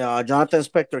Jonathan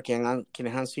Spector,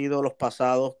 quienes han sido los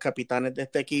pasados capitanes de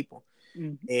este equipo,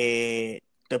 Ujú. te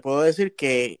puedo decir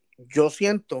que yo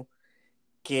siento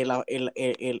que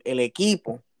el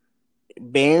equipo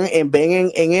ven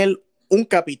en él un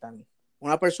capitán,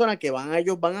 una persona que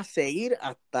ellos van a seguir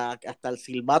hasta el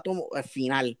silbato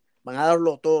final, van a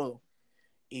darlo todo.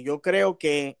 Y yo creo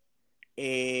que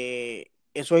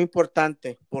eso es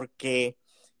importante porque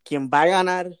quien va a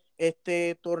ganar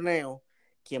este torneo,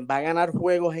 quien va a ganar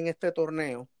juegos en este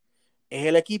torneo, es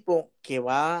el equipo que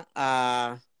va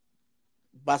a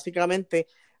básicamente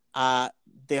a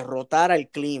derrotar al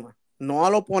clima, no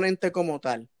al oponente como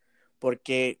tal,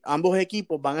 porque ambos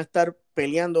equipos van a estar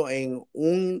peleando en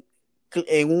un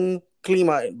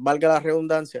clima, valga la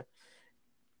redundancia,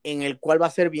 en el cual va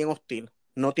a ser bien hostil.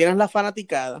 No tienes la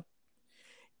fanaticada,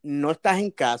 no estás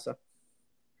en casa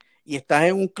y estás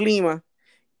en un clima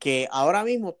que ahora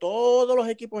mismo todos los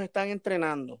equipos están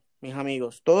entrenando, mis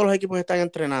amigos, todos los equipos están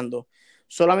entrenando.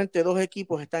 Solamente dos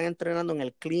equipos están entrenando en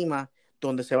el clima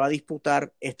donde se va a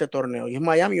disputar este torneo, y es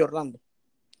Miami y Orlando.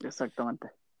 Exactamente.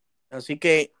 Así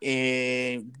que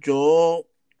yo,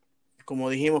 como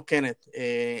dijimos, Kenneth,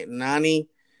 Nani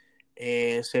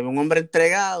se ve un hombre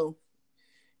entregado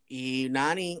y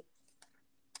Nani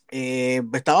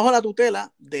está bajo la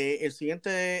tutela del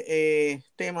siguiente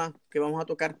tema que vamos a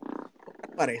tocar,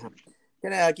 pareja.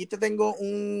 Mira, aquí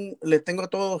les tengo a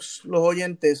todos los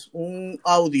oyentes un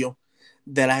audio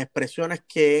de las expresiones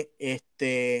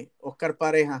que Oscar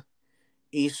Pareja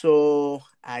hizo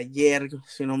ayer,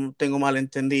 si no tengo mal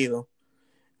entendido.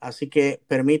 Así que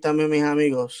permítanme, mis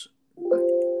amigos,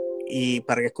 y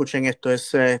para que escuchen esto,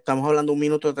 estamos hablando 1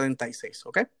 minuto 36,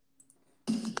 ¿ok?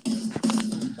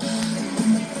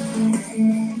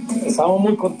 Estamos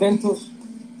muy contentos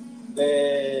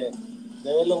de,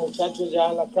 de ver los muchachos ya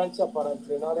en la cancha para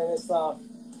entrenar en esta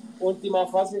última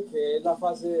fase, que es la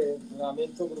fase de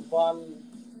entrenamiento grupal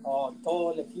a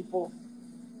todo el equipo,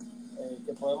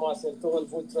 que podemos hacer todo el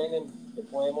full training, que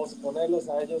podemos ponerlos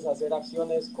a ellos a hacer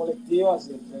acciones colectivas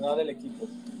y entrenar el equipo.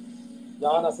 Ya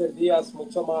van a ser días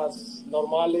mucho más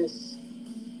normales,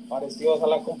 parecidos a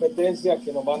la competencia,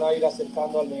 que nos van a ir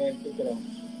acercando al nivel que queremos.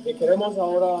 Lo que queremos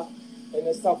ahora en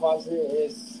esta fase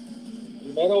es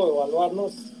primero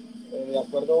evaluarnos de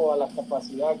acuerdo a la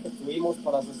capacidad que tuvimos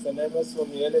para sostener nuestros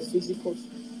niveles físicos,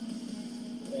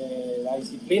 la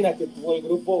disciplina que tuvo el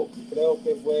grupo, creo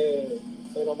que fue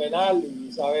fenomenal,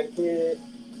 y saber que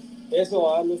eso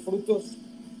va a dar los frutos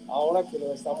ahora que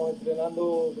lo estamos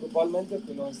entrenando grupalmente,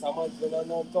 que lo estamos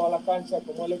entrenando toda la cancha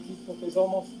como el equipo que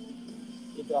somos,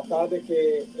 y tratar de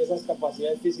que esas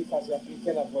capacidades físicas se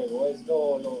apliquen al juego es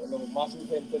lo más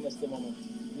urgente en este momento.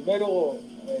 Primero,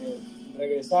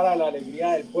 regresar a la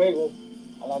alegría del juego,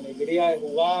 a la alegría de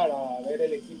jugar, a ver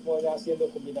el equipo ya haciendo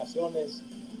combinaciones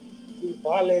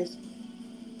grupales,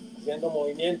 haciendo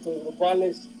movimientos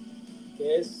grupales,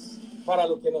 que es para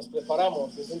lo que nos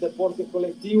preparamos. Es un deporte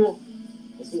colectivo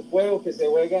es un juego que se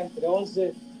juega entre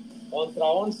 11 contra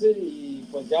 11 y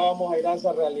pues ya vamos a ir a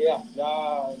esa realidad.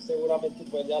 Ya seguramente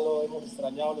pues ya lo hemos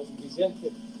extrañado lo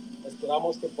suficiente.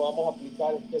 Esperamos que podamos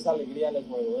aplicar esa alegría en el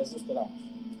juego, eso esperamos.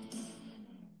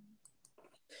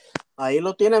 Ahí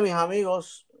lo tienen, mis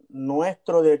amigos,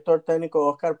 nuestro director técnico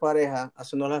Oscar Pareja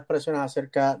haciendo las expresiones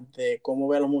acerca de cómo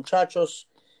ve a los muchachos.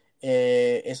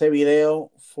 Ese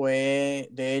video fue,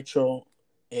 de hecho,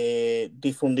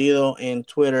 difundido en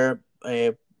Twitter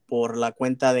por la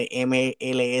cuenta de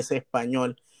MLS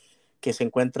Español, que se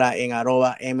encuentra en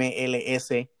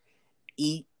 @MLS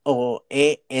o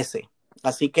ES.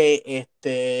 Así que,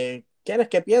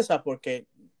 ¿qué piensas? Porque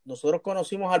nosotros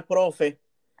conocimos al profe,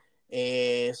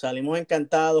 salimos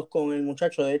encantados con el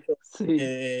muchacho, de hecho, Sí.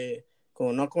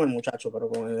 no con el muchacho,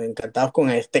 pero encantados con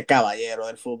este caballero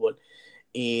del fútbol.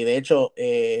 Y de hecho,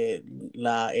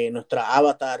 nuestra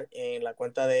avatar en la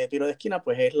cuenta de Tiro de Esquina,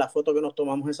 pues es la foto que nos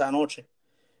tomamos esa noche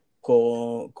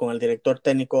con el director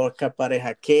técnico Oscar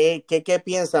Pareja. ¿Qué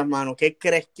piensas, mano?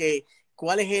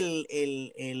 ¿Cuál es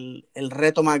el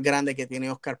reto más grande que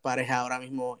tiene Oscar Pareja ahora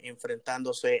mismo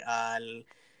enfrentándose al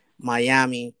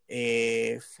Miami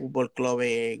Fútbol Club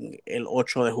en el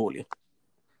 8 de julio?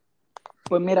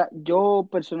 Pues mira, yo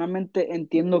personalmente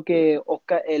entiendo que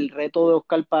el reto de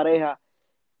Oscar Pareja,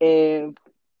 eh,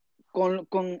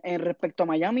 en respecto a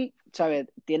Miami, ¿sabes?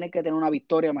 Tiene que tener una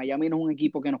victoria. Miami no es un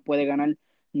equipo que nos puede ganar,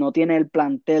 no tiene el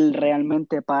plantel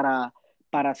realmente para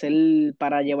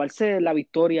llevarse la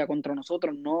victoria contra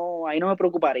nosotros. No, ahí no me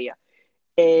preocuparía.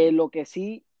 Lo que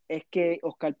sí es que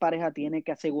Oscar Pareja tiene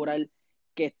que asegurar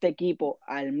que este equipo,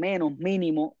 al menos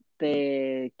mínimo,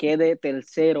 te quede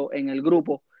tercero en el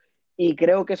grupo. Y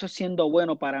creo que eso siendo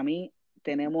bueno para mí,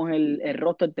 tenemos el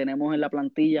roster, tenemos en la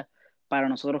plantilla para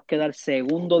nosotros quedar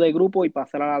segundo de grupo y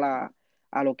pasar a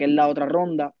lo que es la otra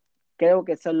ronda. Creo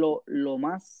que eso es lo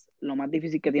más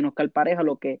difícil que tiene Oscar Pareja,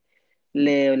 lo que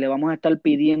le vamos a estar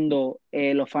pidiendo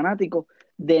los fanáticos.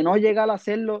 De no llegar a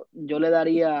hacerlo, yo le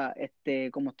daría,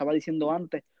 como estaba diciendo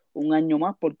antes, un año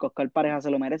más, porque Oscar Pareja se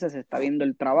lo merece, se está viendo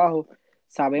el trabajo.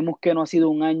 Sabemos que no ha sido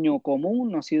un año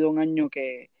común, no ha sido un año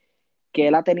que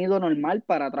él ha tenido normal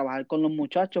para trabajar con los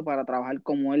muchachos, para trabajar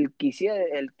como él quisiera,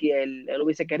 él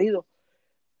hubiese querido,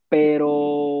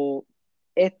 pero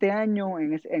este año,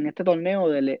 en este torneo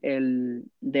del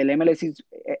MLS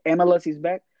is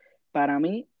Back, para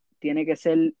mí tiene que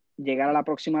ser llegar a la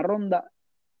próxima ronda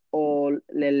o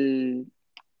la,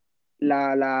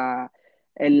 la,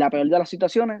 en la peor de las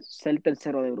situaciones, ser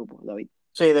tercero de grupo, David.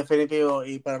 Sí, definitivo.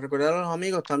 Y para recordar a los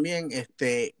amigos también,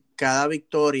 cada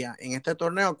victoria en este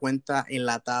torneo cuenta en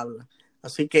la tabla.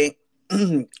 Así que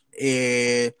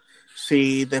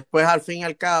si después al fin y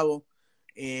al cabo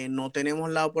no tenemos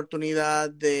la oportunidad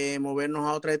de movernos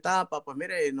a otra etapa, pues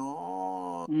mire,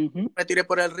 no me tire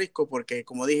por el risco, porque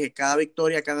como dije, cada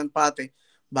victoria, cada empate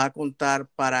va a contar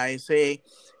para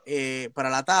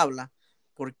la tabla,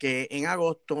 porque en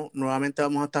agosto nuevamente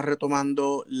vamos a estar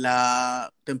retomando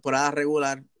la temporada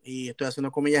regular, y estoy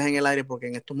haciendo comillas en el aire porque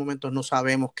en estos momentos no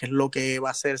sabemos qué es lo que va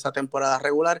a ser esa temporada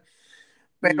regular.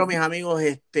 Pero mis amigos,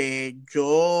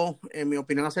 yo, en mi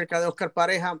opinión acerca de Oscar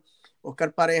Pareja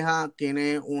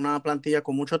tiene una plantilla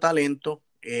con mucho talento.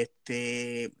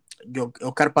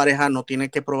 Oscar Pareja no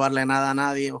tiene que probarle nada a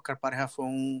nadie. Oscar Pareja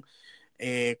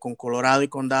con Colorado y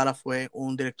con Dallas fue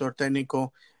un director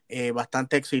técnico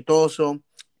bastante exitoso.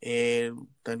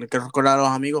 Tengo que recordar a los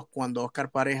amigos cuando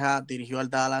Oscar Pareja dirigió al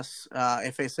Dallas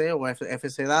FC o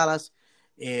FC Dallas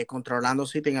contra Orlando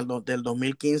City del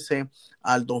 2015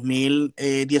 al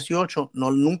 2018.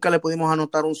 Nunca le pudimos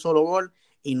anotar un solo gol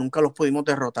y nunca los pudimos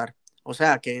derrotar. O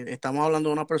sea que estamos hablando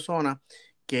de una persona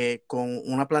que con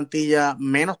una plantilla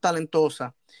menos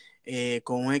talentosa,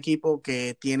 con un equipo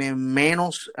que tiene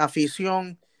menos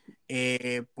afición,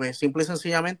 pues simple y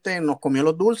sencillamente nos comió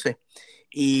los dulces.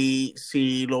 Y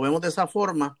si lo vemos de esa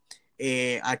forma,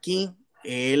 aquí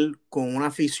él con una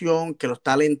afición que lo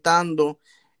está alentando,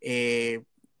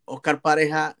 Oscar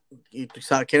Pareja, y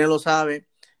quién lo sabe,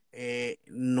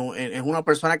 no, es una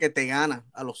persona que te gana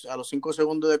a los 5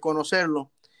 segundos de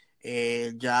conocerlo.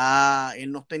 Ya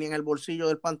él nos tenía en el bolsillo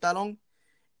del pantalón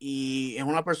y es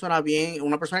una persona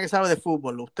que sabe de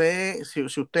fútbol. Si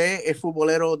usted es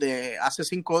futbolero de hace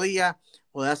 5 días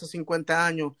o de hace 50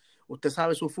 años, usted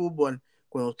sabe su fútbol.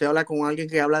 Cuando usted habla con alguien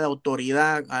que habla de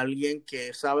autoridad, alguien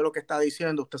que sabe lo que está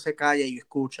diciendo, usted se calla y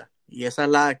escucha. Y esa es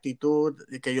la actitud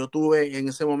que yo tuve en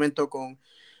ese momento con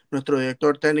nuestro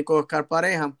director técnico Oscar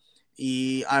Pareja.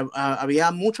 Y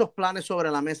había muchos planes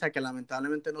sobre la mesa que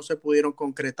lamentablemente no se pudieron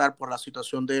concretar por la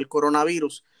situación del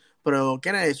coronavirus. Pero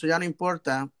Kenneth, eso ya no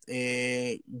importa.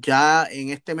 Ya en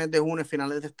este mes de junio,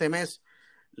 finales de este mes,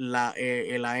 la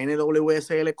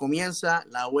NWSL comienza,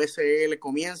 la USL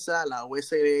comienza, la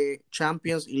USL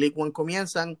Champions y League One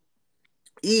comienzan,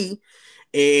 y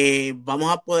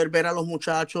vamos a poder ver a los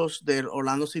muchachos del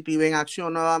Orlando City B en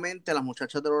acción nuevamente, las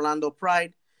muchachas del Orlando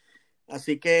Pride.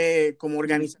 Así que como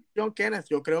organización, Kenneth,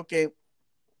 yo creo que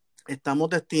estamos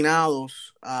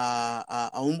destinados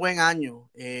a un buen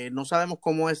año. No sabemos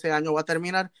cómo ese año va a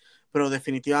terminar, pero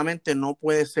definitivamente no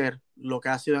puede ser lo que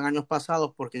ha sido en años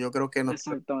pasados, porque yo creo que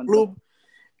nuestro club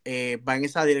va en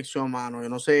esa dirección, mano. Yo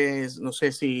no sé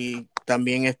si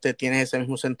también tienes ese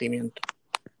mismo sentimiento.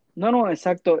 No,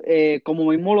 exacto.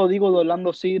 Como mismo lo digo de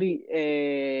Orlando City,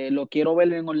 lo quiero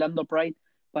ver en Orlando Pride.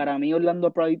 Para mí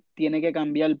Orlando Pride tiene que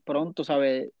cambiar pronto,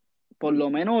 ¿sabes? Por lo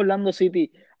menos Orlando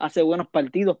City hace buenos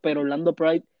partidos, pero Orlando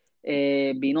Pride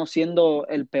vino siendo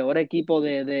el peor equipo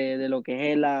de lo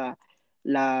que es la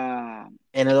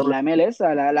MLS,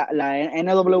 la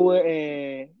NW,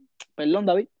 perdón,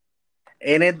 David.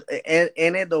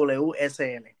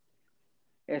 NWSL.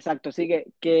 Exacto, así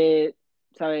que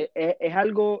 ¿sabes? Es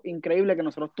algo increíble que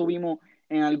nosotros tuvimos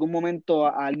en algún momento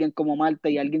a alguien como Marte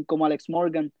y a alguien como Alex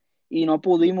Morgan y no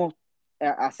pudimos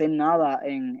hacer nada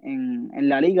en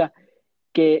la liga,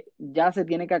 que ya se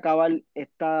tiene que acabar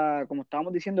esta, como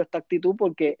estábamos diciendo, esta actitud,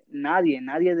 porque nadie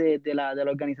de la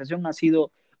organización ha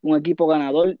sido un equipo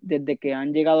ganador desde que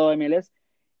han llegado a MLS.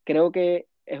 Creo que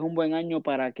es un buen año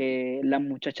para que las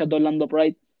muchachas de Orlando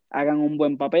Pride hagan un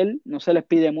buen papel, no se les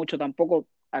pide mucho tampoco,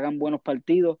 hagan buenos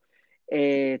partidos,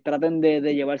 traten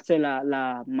de llevarse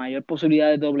la mayor posibilidad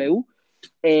de W.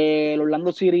 El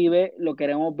Orlando City B lo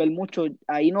queremos ver mucho,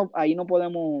 ahí no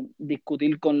podemos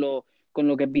discutir con lo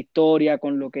que es victoria,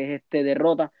 con lo que es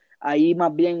derrota, ahí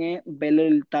más bien es ver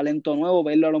el talento nuevo,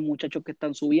 verlo a los muchachos que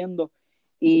están subiendo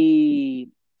y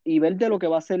ver de lo que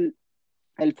va a ser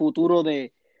el futuro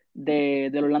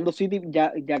del Orlando City,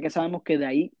 ya que sabemos que de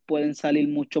ahí pueden salir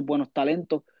muchos buenos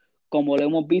talentos, como lo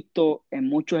hemos visto en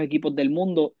muchos equipos del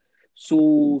mundo,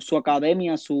 su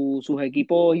academia, sus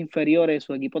equipos inferiores,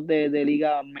 sus equipos de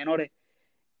ligas menores,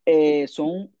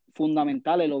 son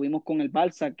fundamentales. Lo vimos con el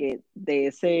Barça, que de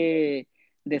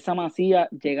esa masía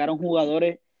llegaron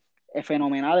jugadores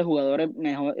fenomenales, jugadores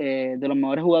de los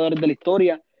mejores jugadores de la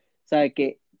historia. O sea,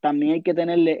 que también hay que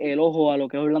tenerle el ojo a lo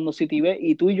que es Orlando City B,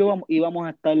 y tú y yo íbamos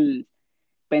a estar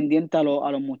pendientes a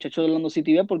los muchachos de Orlando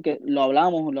City B, porque lo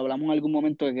hablamos en algún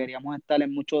momento, que queríamos estar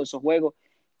en muchos de esos juegos,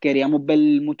 queríamos ver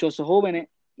muchos de esos jóvenes,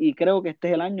 y creo que este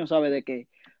es el año, ¿sabes? De que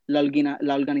la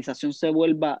organización se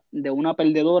vuelva de una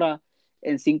perdedora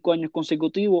en 5 años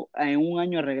consecutivos a en un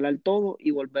año arreglar todo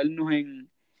y volvernos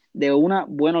de una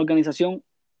buena organización,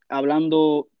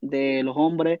 hablando de los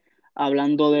hombres,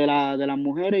 hablando de las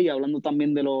mujeres y hablando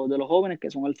también de los jóvenes, que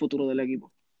son el futuro del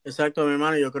equipo. Exacto, mi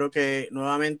hermano. Yo creo que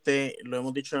nuevamente lo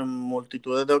hemos dicho en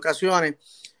multitudes de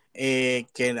ocasiones, que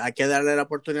hay que darle la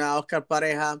oportunidad a Oscar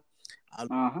Pareja,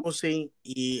 a Lucy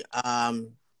y a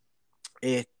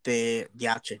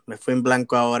DH. Me fue en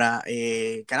blanco ahora.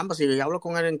 Caramba, si yo hablo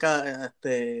con él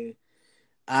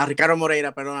a Ricardo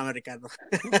Moreira, perdóname, Ricardo.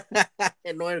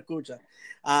 Él no me escucha.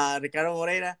 A Ricardo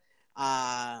Moreira,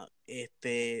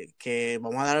 que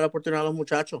vamos a dar la oportunidad a los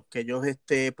muchachos, que ellos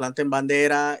planten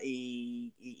bandera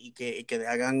y que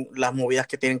hagan las movidas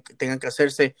que tengan que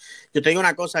hacerse. Yo te digo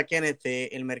una cosa, Kenneth,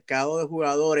 el mercado de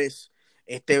jugadores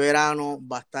este verano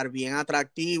va a estar bien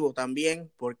atractivo también,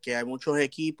 porque hay muchos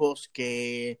equipos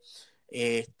que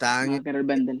están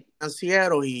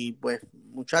financieros y pues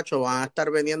muchachos van a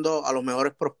estar vendiendo a los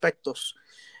mejores prospectos.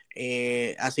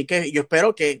 Así que yo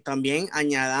espero que también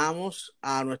añadamos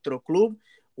a nuestro club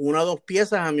una o dos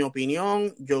piezas, a mi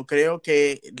opinión. Yo creo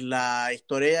que la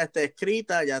historia ya está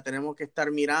escrita, ya tenemos que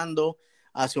estar mirando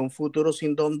hacia un futuro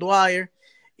sin Don Dwyer.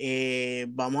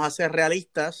 Vamos a ser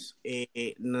realistas.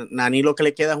 Nani lo que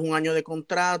le queda es un año de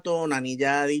contrato. Nani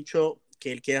ya ha dicho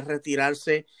que él quiere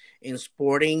retirarse en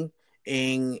Sporting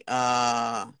en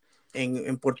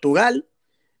Portugal.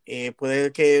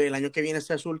 Puede que el año que viene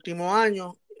sea su último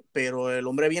año, pero el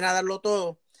hombre viene a darlo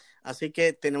todo. Así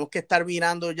que tenemos que estar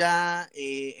mirando ya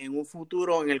en un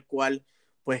futuro en el cual,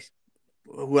 pues,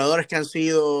 jugadores que han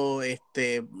sido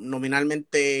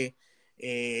nominalmente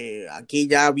aquí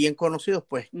ya bien conocidos,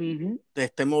 pues,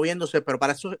 estén moviéndose, pero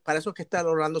para eso es que está el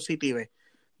Orlando City B,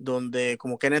 donde,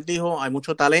 como Kenneth dijo, hay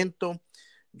mucho talento.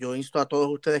 Yo insto a todos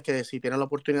ustedes que si tienen la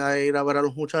oportunidad de ir a ver a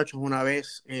los muchachos una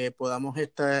vez podamos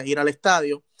ir al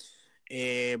estadio,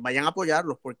 vayan a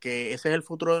apoyarlos, porque ese es el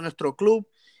futuro de nuestro club.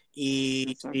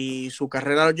 Y si su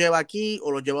carrera lo lleva aquí o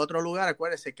lo lleva a otro lugar,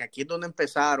 acuérdense que aquí es donde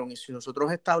empezaron, y si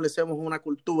nosotros establecemos una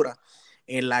cultura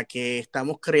en la que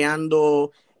estamos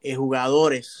creando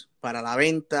jugadores para la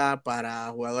venta, para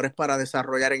jugadores para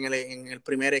desarrollar en el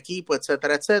primer equipo,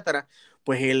 etcétera, etcétera,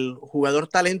 pues el jugador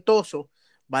talentoso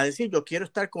va a decir, yo quiero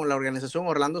estar con la organización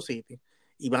Orlando City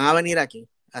y van a venir aquí.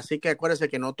 Así que acuérdense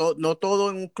que no todo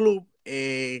en un club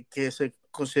que se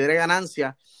considere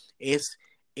ganancia es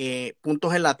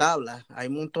puntos en la tabla. Hay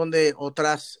un montón de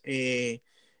otras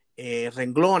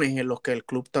renglones en los que el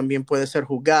club también puede ser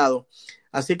juzgado.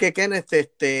 Así que, Kenneth,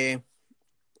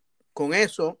 con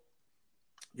eso,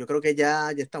 yo creo que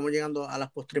ya estamos llegando a las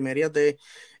postrimerías de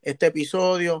este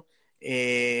episodio.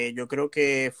 Yo creo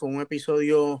que fue un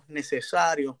episodio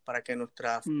necesario para que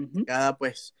nuestra fanaticada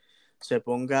pues se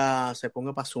ponga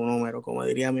para su número, como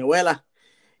diría mi abuela.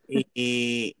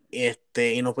 Y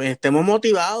nos, pues, estemos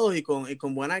motivados y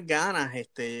con buenas ganas.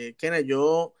 Kenneth,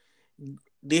 yo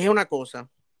dije una cosa,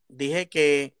 dije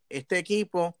que este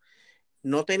equipo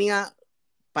no tenía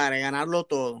para ganarlo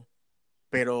todo,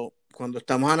 pero cuando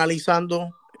estamos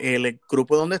analizando el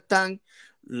grupo donde están,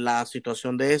 la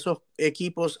situación de esos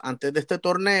equipos antes de este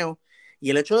torneo y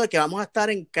el hecho de que vamos a estar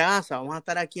en casa, vamos a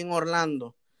estar aquí en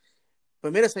Orlando,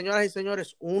 pues mire, señoras y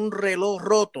señores, un reloj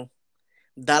roto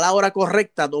da la hora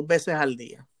correcta 2 veces al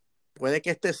día. Puede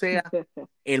que este sea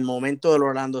el momento del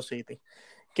Orlando City.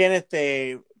 ¿Quién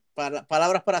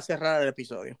palabras para cerrar el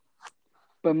episodio?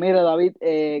 Pues mira, David,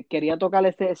 quería tocar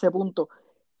ese punto.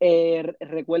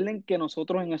 Recuerden que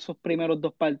nosotros en esos primeros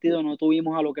 2 partidos no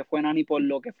tuvimos a lo que fue Nani por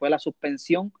lo que fue la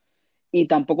suspensión y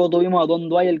tampoco tuvimos a Don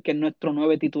Dwyer, que es nuestro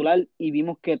 9 titular, y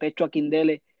vimos que Techo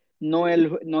Akindele no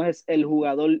es el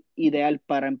jugador ideal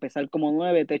para empezar como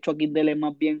 9. Techo Akindele es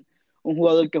más bien un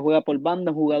jugador que juega por banda,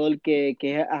 un jugador que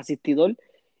es asistidor,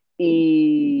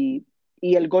 y,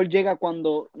 y el gol llega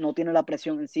cuando no tiene la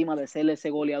presión encima de ser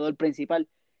ese goleador principal.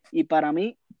 Y para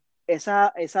mí,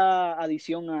 esa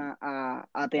adición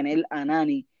a tener a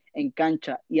Nani en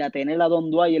cancha y a tener a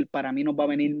Don Dwyer, para mí nos va a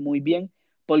venir muy bien,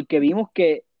 porque vimos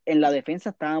que en la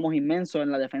defensa estábamos inmensos, en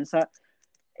la defensa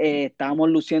estábamos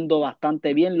luciendo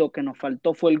bastante bien, lo que nos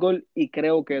faltó fue el gol y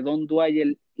creo que Don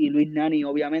Dwyer y Luis Nani,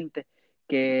 obviamente,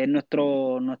 que es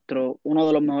uno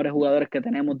de los mejores jugadores que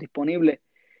tenemos disponibles,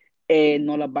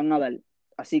 nos las van a dar.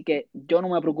 Así que yo no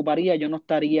me preocuparía, yo no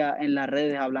estaría en las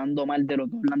redes hablando mal de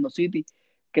los de Orlando City.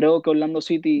 Creo que Orlando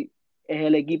City es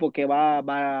el equipo que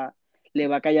le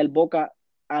va a callar boca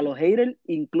a los haters,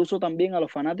 incluso también a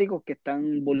los fanáticos que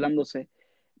están burlándose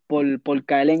por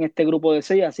caer en este grupo de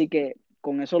 6. Así que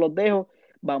con eso los dejo.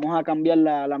 Vamos a cambiar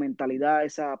la mentalidad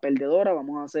esa perdedora,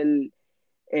 vamos a ser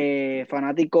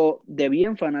fanáticos de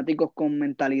bien, fanáticos con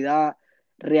mentalidad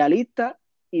realista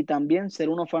y también ser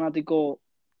unos fanáticos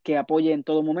que apoyen en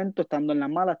todo momento, estando en las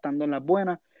malas, estando en las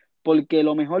buenas, porque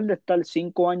lo mejor de estar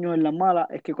 5 años en las malas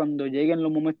es que cuando lleguen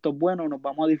los momentos buenos nos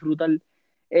vamos a disfrutar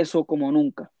eso como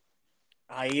nunca.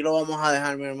 Ahí lo vamos a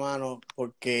dejar, mi hermano,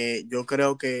 porque yo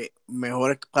creo que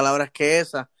mejores palabras que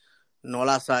esas no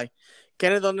las hay.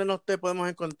 ¿Quiénes dónde nos te podemos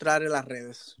encontrar en las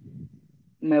redes?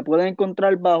 Me pueden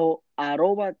encontrar bajo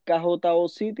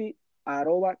 @KJOCity,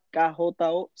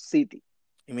 @KJOCity.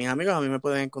 Y mis amigos, a mí me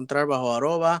pueden encontrar bajo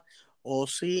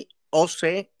OC-LION,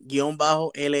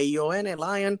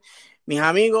 Lion. Mis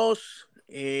amigos,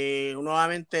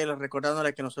 nuevamente les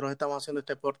recordándoles que nosotros estamos haciendo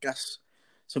este podcast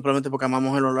simplemente porque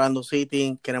amamos el Orlando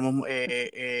City. Queremos,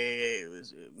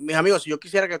 mis amigos, si yo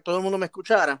quisiera que todo el mundo me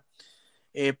escuchara,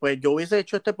 pues yo hubiese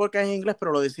hecho este podcast en inglés,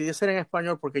 pero lo decidí hacer en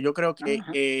español porque yo creo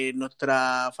que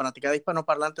nuestra fanaticada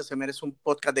hispanoparlante se merece un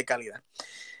podcast de calidad.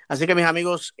 Así que mis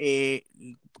amigos,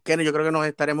 Kenny, yo creo que nos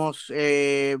estaremos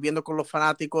viendo con los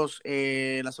fanáticos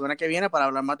la semana que viene para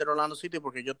hablar más de Orlando City,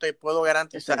 porque yo te puedo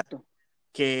garantizar Exacto.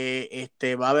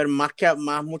 que va a haber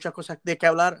muchas cosas de que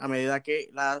hablar a medida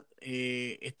que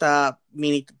esta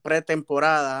mini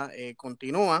pretemporada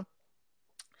continúa.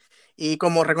 Y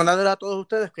como recordarles a todos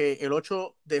ustedes que el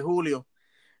 8 de julio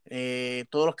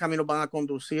todos los caminos van a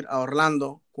conducir a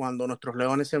Orlando cuando nuestros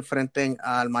Leones se enfrenten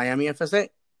al Miami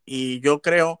FC, y yo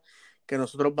creo que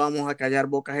nosotros vamos a callar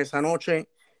bocas esa noche.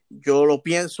 Yo lo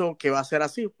pienso que va a ser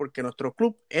así porque nuestro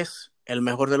club es el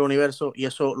mejor del universo, y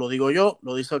eso lo digo yo,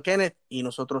 lo dice Kenneth, y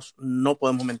nosotros no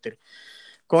podemos mentir.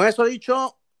 Con eso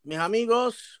dicho, mis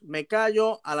amigos, me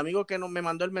callo. Al amigo que me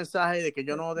mandó el mensaje de que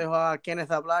yo no dejo a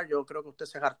Kenneth hablar, yo creo que usted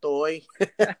se hartó hoy.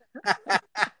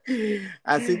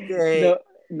 Así que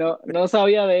No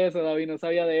sabía de eso, David, no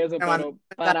sabía de eso, me mandó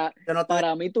pero un mensaje, yo no te dejo.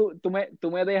 para mí tú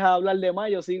me dejas hablar de más,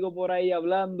 yo sigo por ahí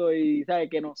hablando y sabes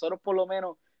que nosotros por lo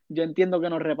menos, yo entiendo que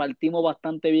nos repartimos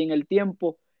bastante bien el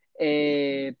tiempo.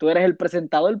 Tú eres el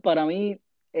presentador, para mí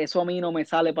eso a mí no me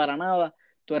sale para nada,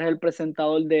 tú eres el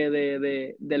presentador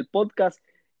del podcast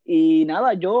y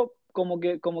nada, yo como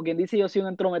quien dice, yo soy un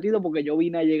entrometido porque yo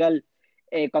vine a llegar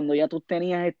cuando ya tú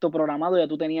tenías esto programado, ya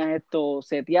tú tenías esto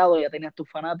seteado, ya tenías tus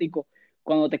fanáticos,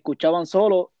 cuando te escuchaban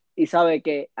solo, y sabe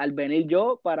que al venir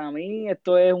yo, para mí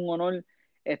esto es un honor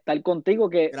estar contigo,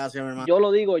 que Gracias, mi hermano. yo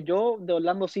lo digo, yo de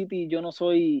Orlando City, yo no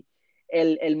soy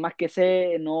el más que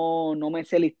sé, no me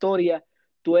sé la historia,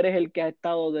 tú eres el que has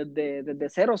estado desde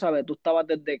cero, ¿sabes? Tú estabas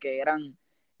desde que eran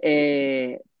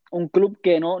un club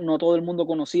que no todo el mundo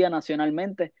conocía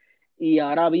nacionalmente, y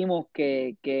ahora vimos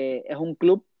que es un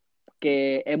club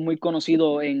que es muy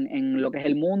conocido en lo que es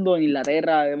el mundo, en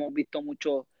Inglaterra hemos visto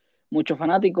muchos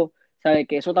fanáticos, ¿sabes?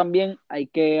 Que eso también hay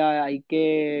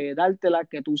que dártela,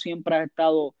 que tú siempre has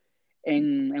estado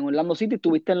en Orlando City,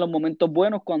 estuviste en los momentos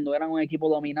buenos cuando eran un equipo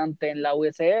dominante en la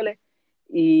USL,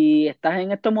 y estás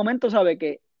en estos momentos, ¿sabes?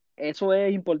 Que eso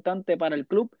es importante para el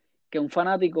club, que un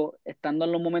fanático, estando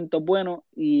en los momentos buenos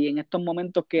y en estos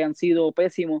momentos que han sido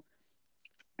pésimos,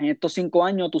 en estos 5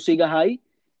 años tú sigas ahí,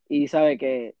 y sabes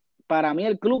que para mí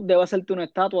el club debe hacerte una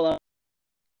estatua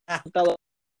de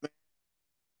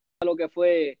lo que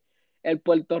fue el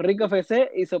Puerto Rico FC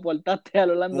y soportaste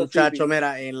al Orlando Muchacho, City.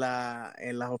 mira, en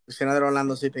las oficinas de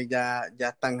Orlando City ya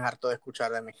están hartos de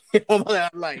escuchar de mí. Vamos a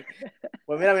dejarlo ahí.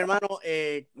 Pues mira, mi hermano,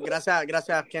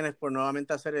 gracias Kenneth por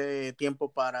nuevamente hacer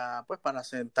tiempo para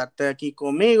sentarte aquí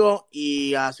conmigo,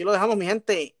 y así lo dejamos, mi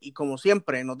gente, y como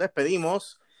siempre nos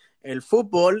despedimos. El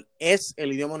fútbol es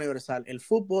el idioma universal. El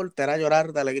fútbol te hará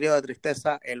llorar de alegría o de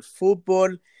tristeza. El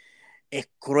fútbol es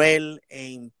cruel e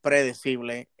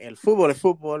impredecible. El fútbol es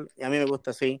fútbol y a mí me gusta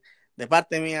así. De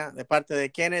parte mía, de parte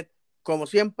de Kenneth, como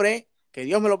siempre, que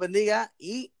Dios me lo bendiga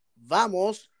y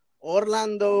vamos,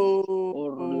 Orlando.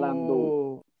 Orlando.